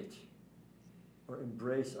validate or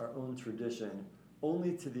embrace our own tradition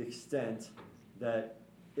only to the extent that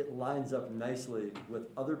it lines up nicely with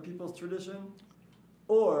other people's tradition?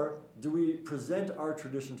 Or do we present our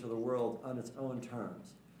tradition to the world on its own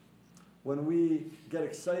terms? When we get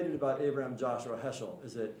excited about Abraham Joshua Heschel,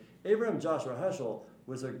 is it Abraham Joshua Heschel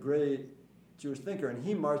was a great Jewish thinker, and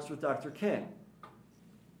he marched with Dr. King,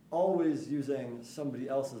 always using somebody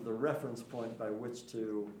else as the reference point by which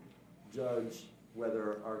to judge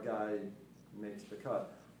whether our guy makes the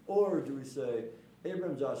cut? Or do we say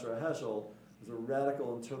Abraham Joshua Heschel was a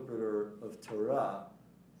radical interpreter of Torah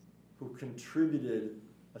who contributed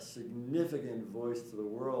a significant voice to the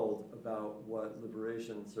world about what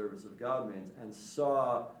liberation and service of God means, and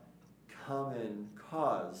saw common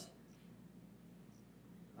cause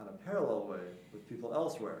on a parallel way with people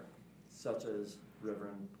elsewhere, such as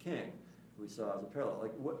Reverend King, who we saw as a parallel.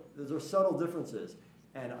 Like, there are subtle differences,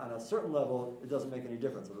 and on a certain level, it doesn't make any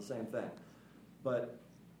difference. It's the same thing. But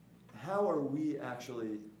how are we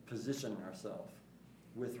actually positioning ourselves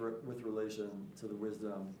with relation to the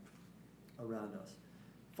wisdom around us?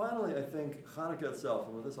 Finally, I think Hanukkah itself,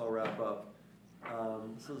 and with this I'll wrap up,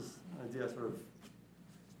 this is an idea sort of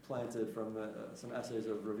planted from some essays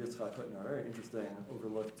of Rav Yitzchak Hutner, a very interesting,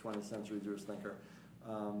 overlooked 20th century Jewish thinker.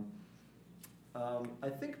 I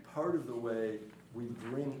think part of the way we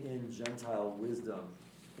bring in Gentile wisdom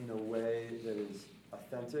in a way that is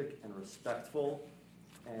authentic and respectful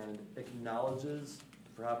and acknowledges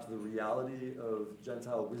perhaps the reality of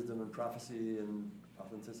Gentile wisdom and prophecy and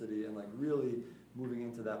authenticity, and like really moving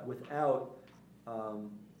into that without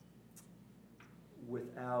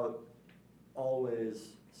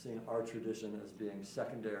always seeing our tradition as being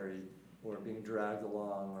secondary or being dragged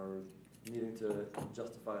along or needing to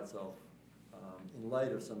justify itself in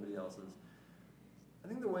light of somebody else's. I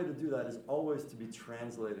think the way way to do that is always to be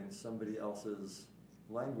translating somebody else's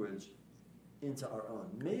language into our own.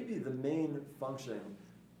 Maybe the main function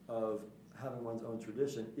of having one's own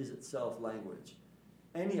tradition is itself language.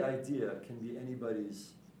 Any idea can be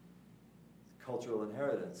anybody's cultural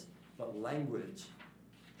inheritance, but language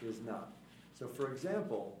is not. So for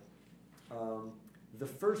example, the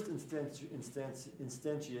first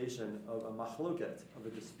instantiation of a machloket, of a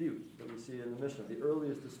dispute that we see in the Mishnah, the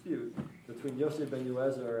earliest dispute between Yossi ben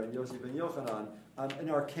Yoezer and Yossi ben Yochanan on an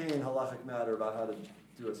arcane halachic matter about how to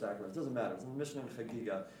do a sacrifice. It doesn't matter. It's in the Mishnah and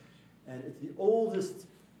Chagiga. And it's the oldest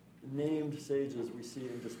named sages we see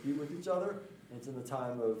in dispute with each other, and it's in the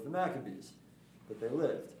time of the Maccabees that they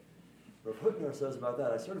lived. Rav Hutner says about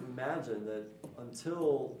that, I sort of imagine that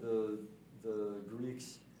until the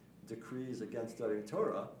Greeks' decrees against studying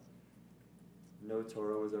Torah, no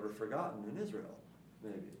Torah was ever forgotten in Israel,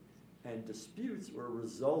 maybe. And disputes were a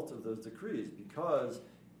result of those decrees because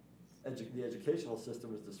the educational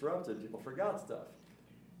system was disrupted, people forgot stuff.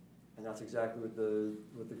 And that's exactly what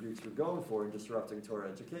the Greeks were going for in disrupting Torah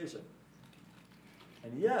education.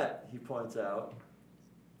 And yet, he points out,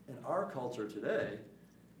 in our culture today,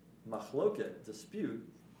 machloket, dispute,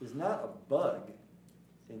 is not a bug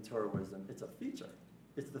in Torah wisdom, it's a feature.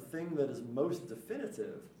 It's the thing that is most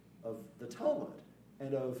definitive of the Talmud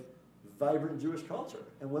and of vibrant Jewish culture.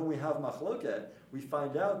 And when we have machloket, we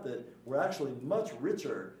find out that we're actually much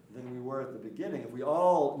richer than we were at the beginning. If we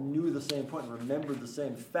all knew the same point and remembered the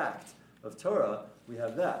same fact of Torah, we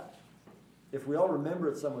have that. If we all remember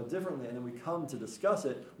it somewhat differently and then we come to discuss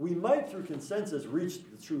it, we might, through consensus, reach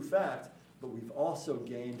the true fact, but we've also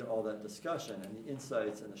gained all that discussion and the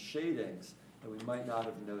insights and the shadings that we might not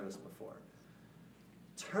have noticed before.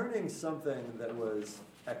 Turning something that was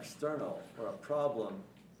external or a problem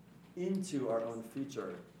into our own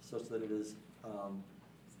feature such that it is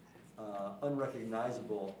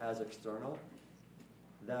unrecognizable as external,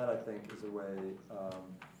 that I think is the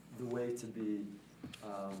way to be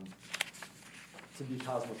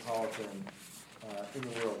cosmopolitan in the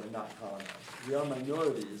world and not colonized. We are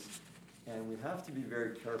minorities, and we have to be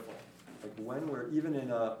very careful. Like when we're even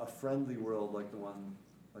in a friendly world like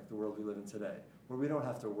the world we live in today, where we don't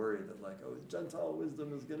have to worry that Gentile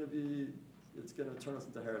wisdom is it's going to turn us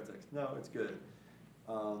into heretics. No, it's good.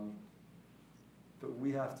 But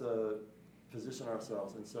we have to position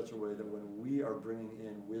ourselves in such a way that when we are bringing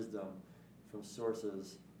in wisdom from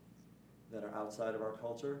sources that are outside of our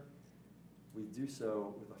culture, we do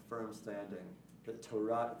so with a firm standing that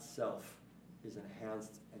Torah itself is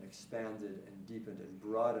enhanced and expanded and deepened and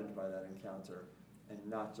broadened by that encounter and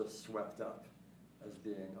not just swept up as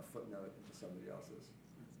being a footnote into somebody else's.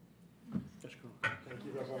 That's cool. Thank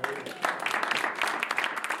you, Rabbi.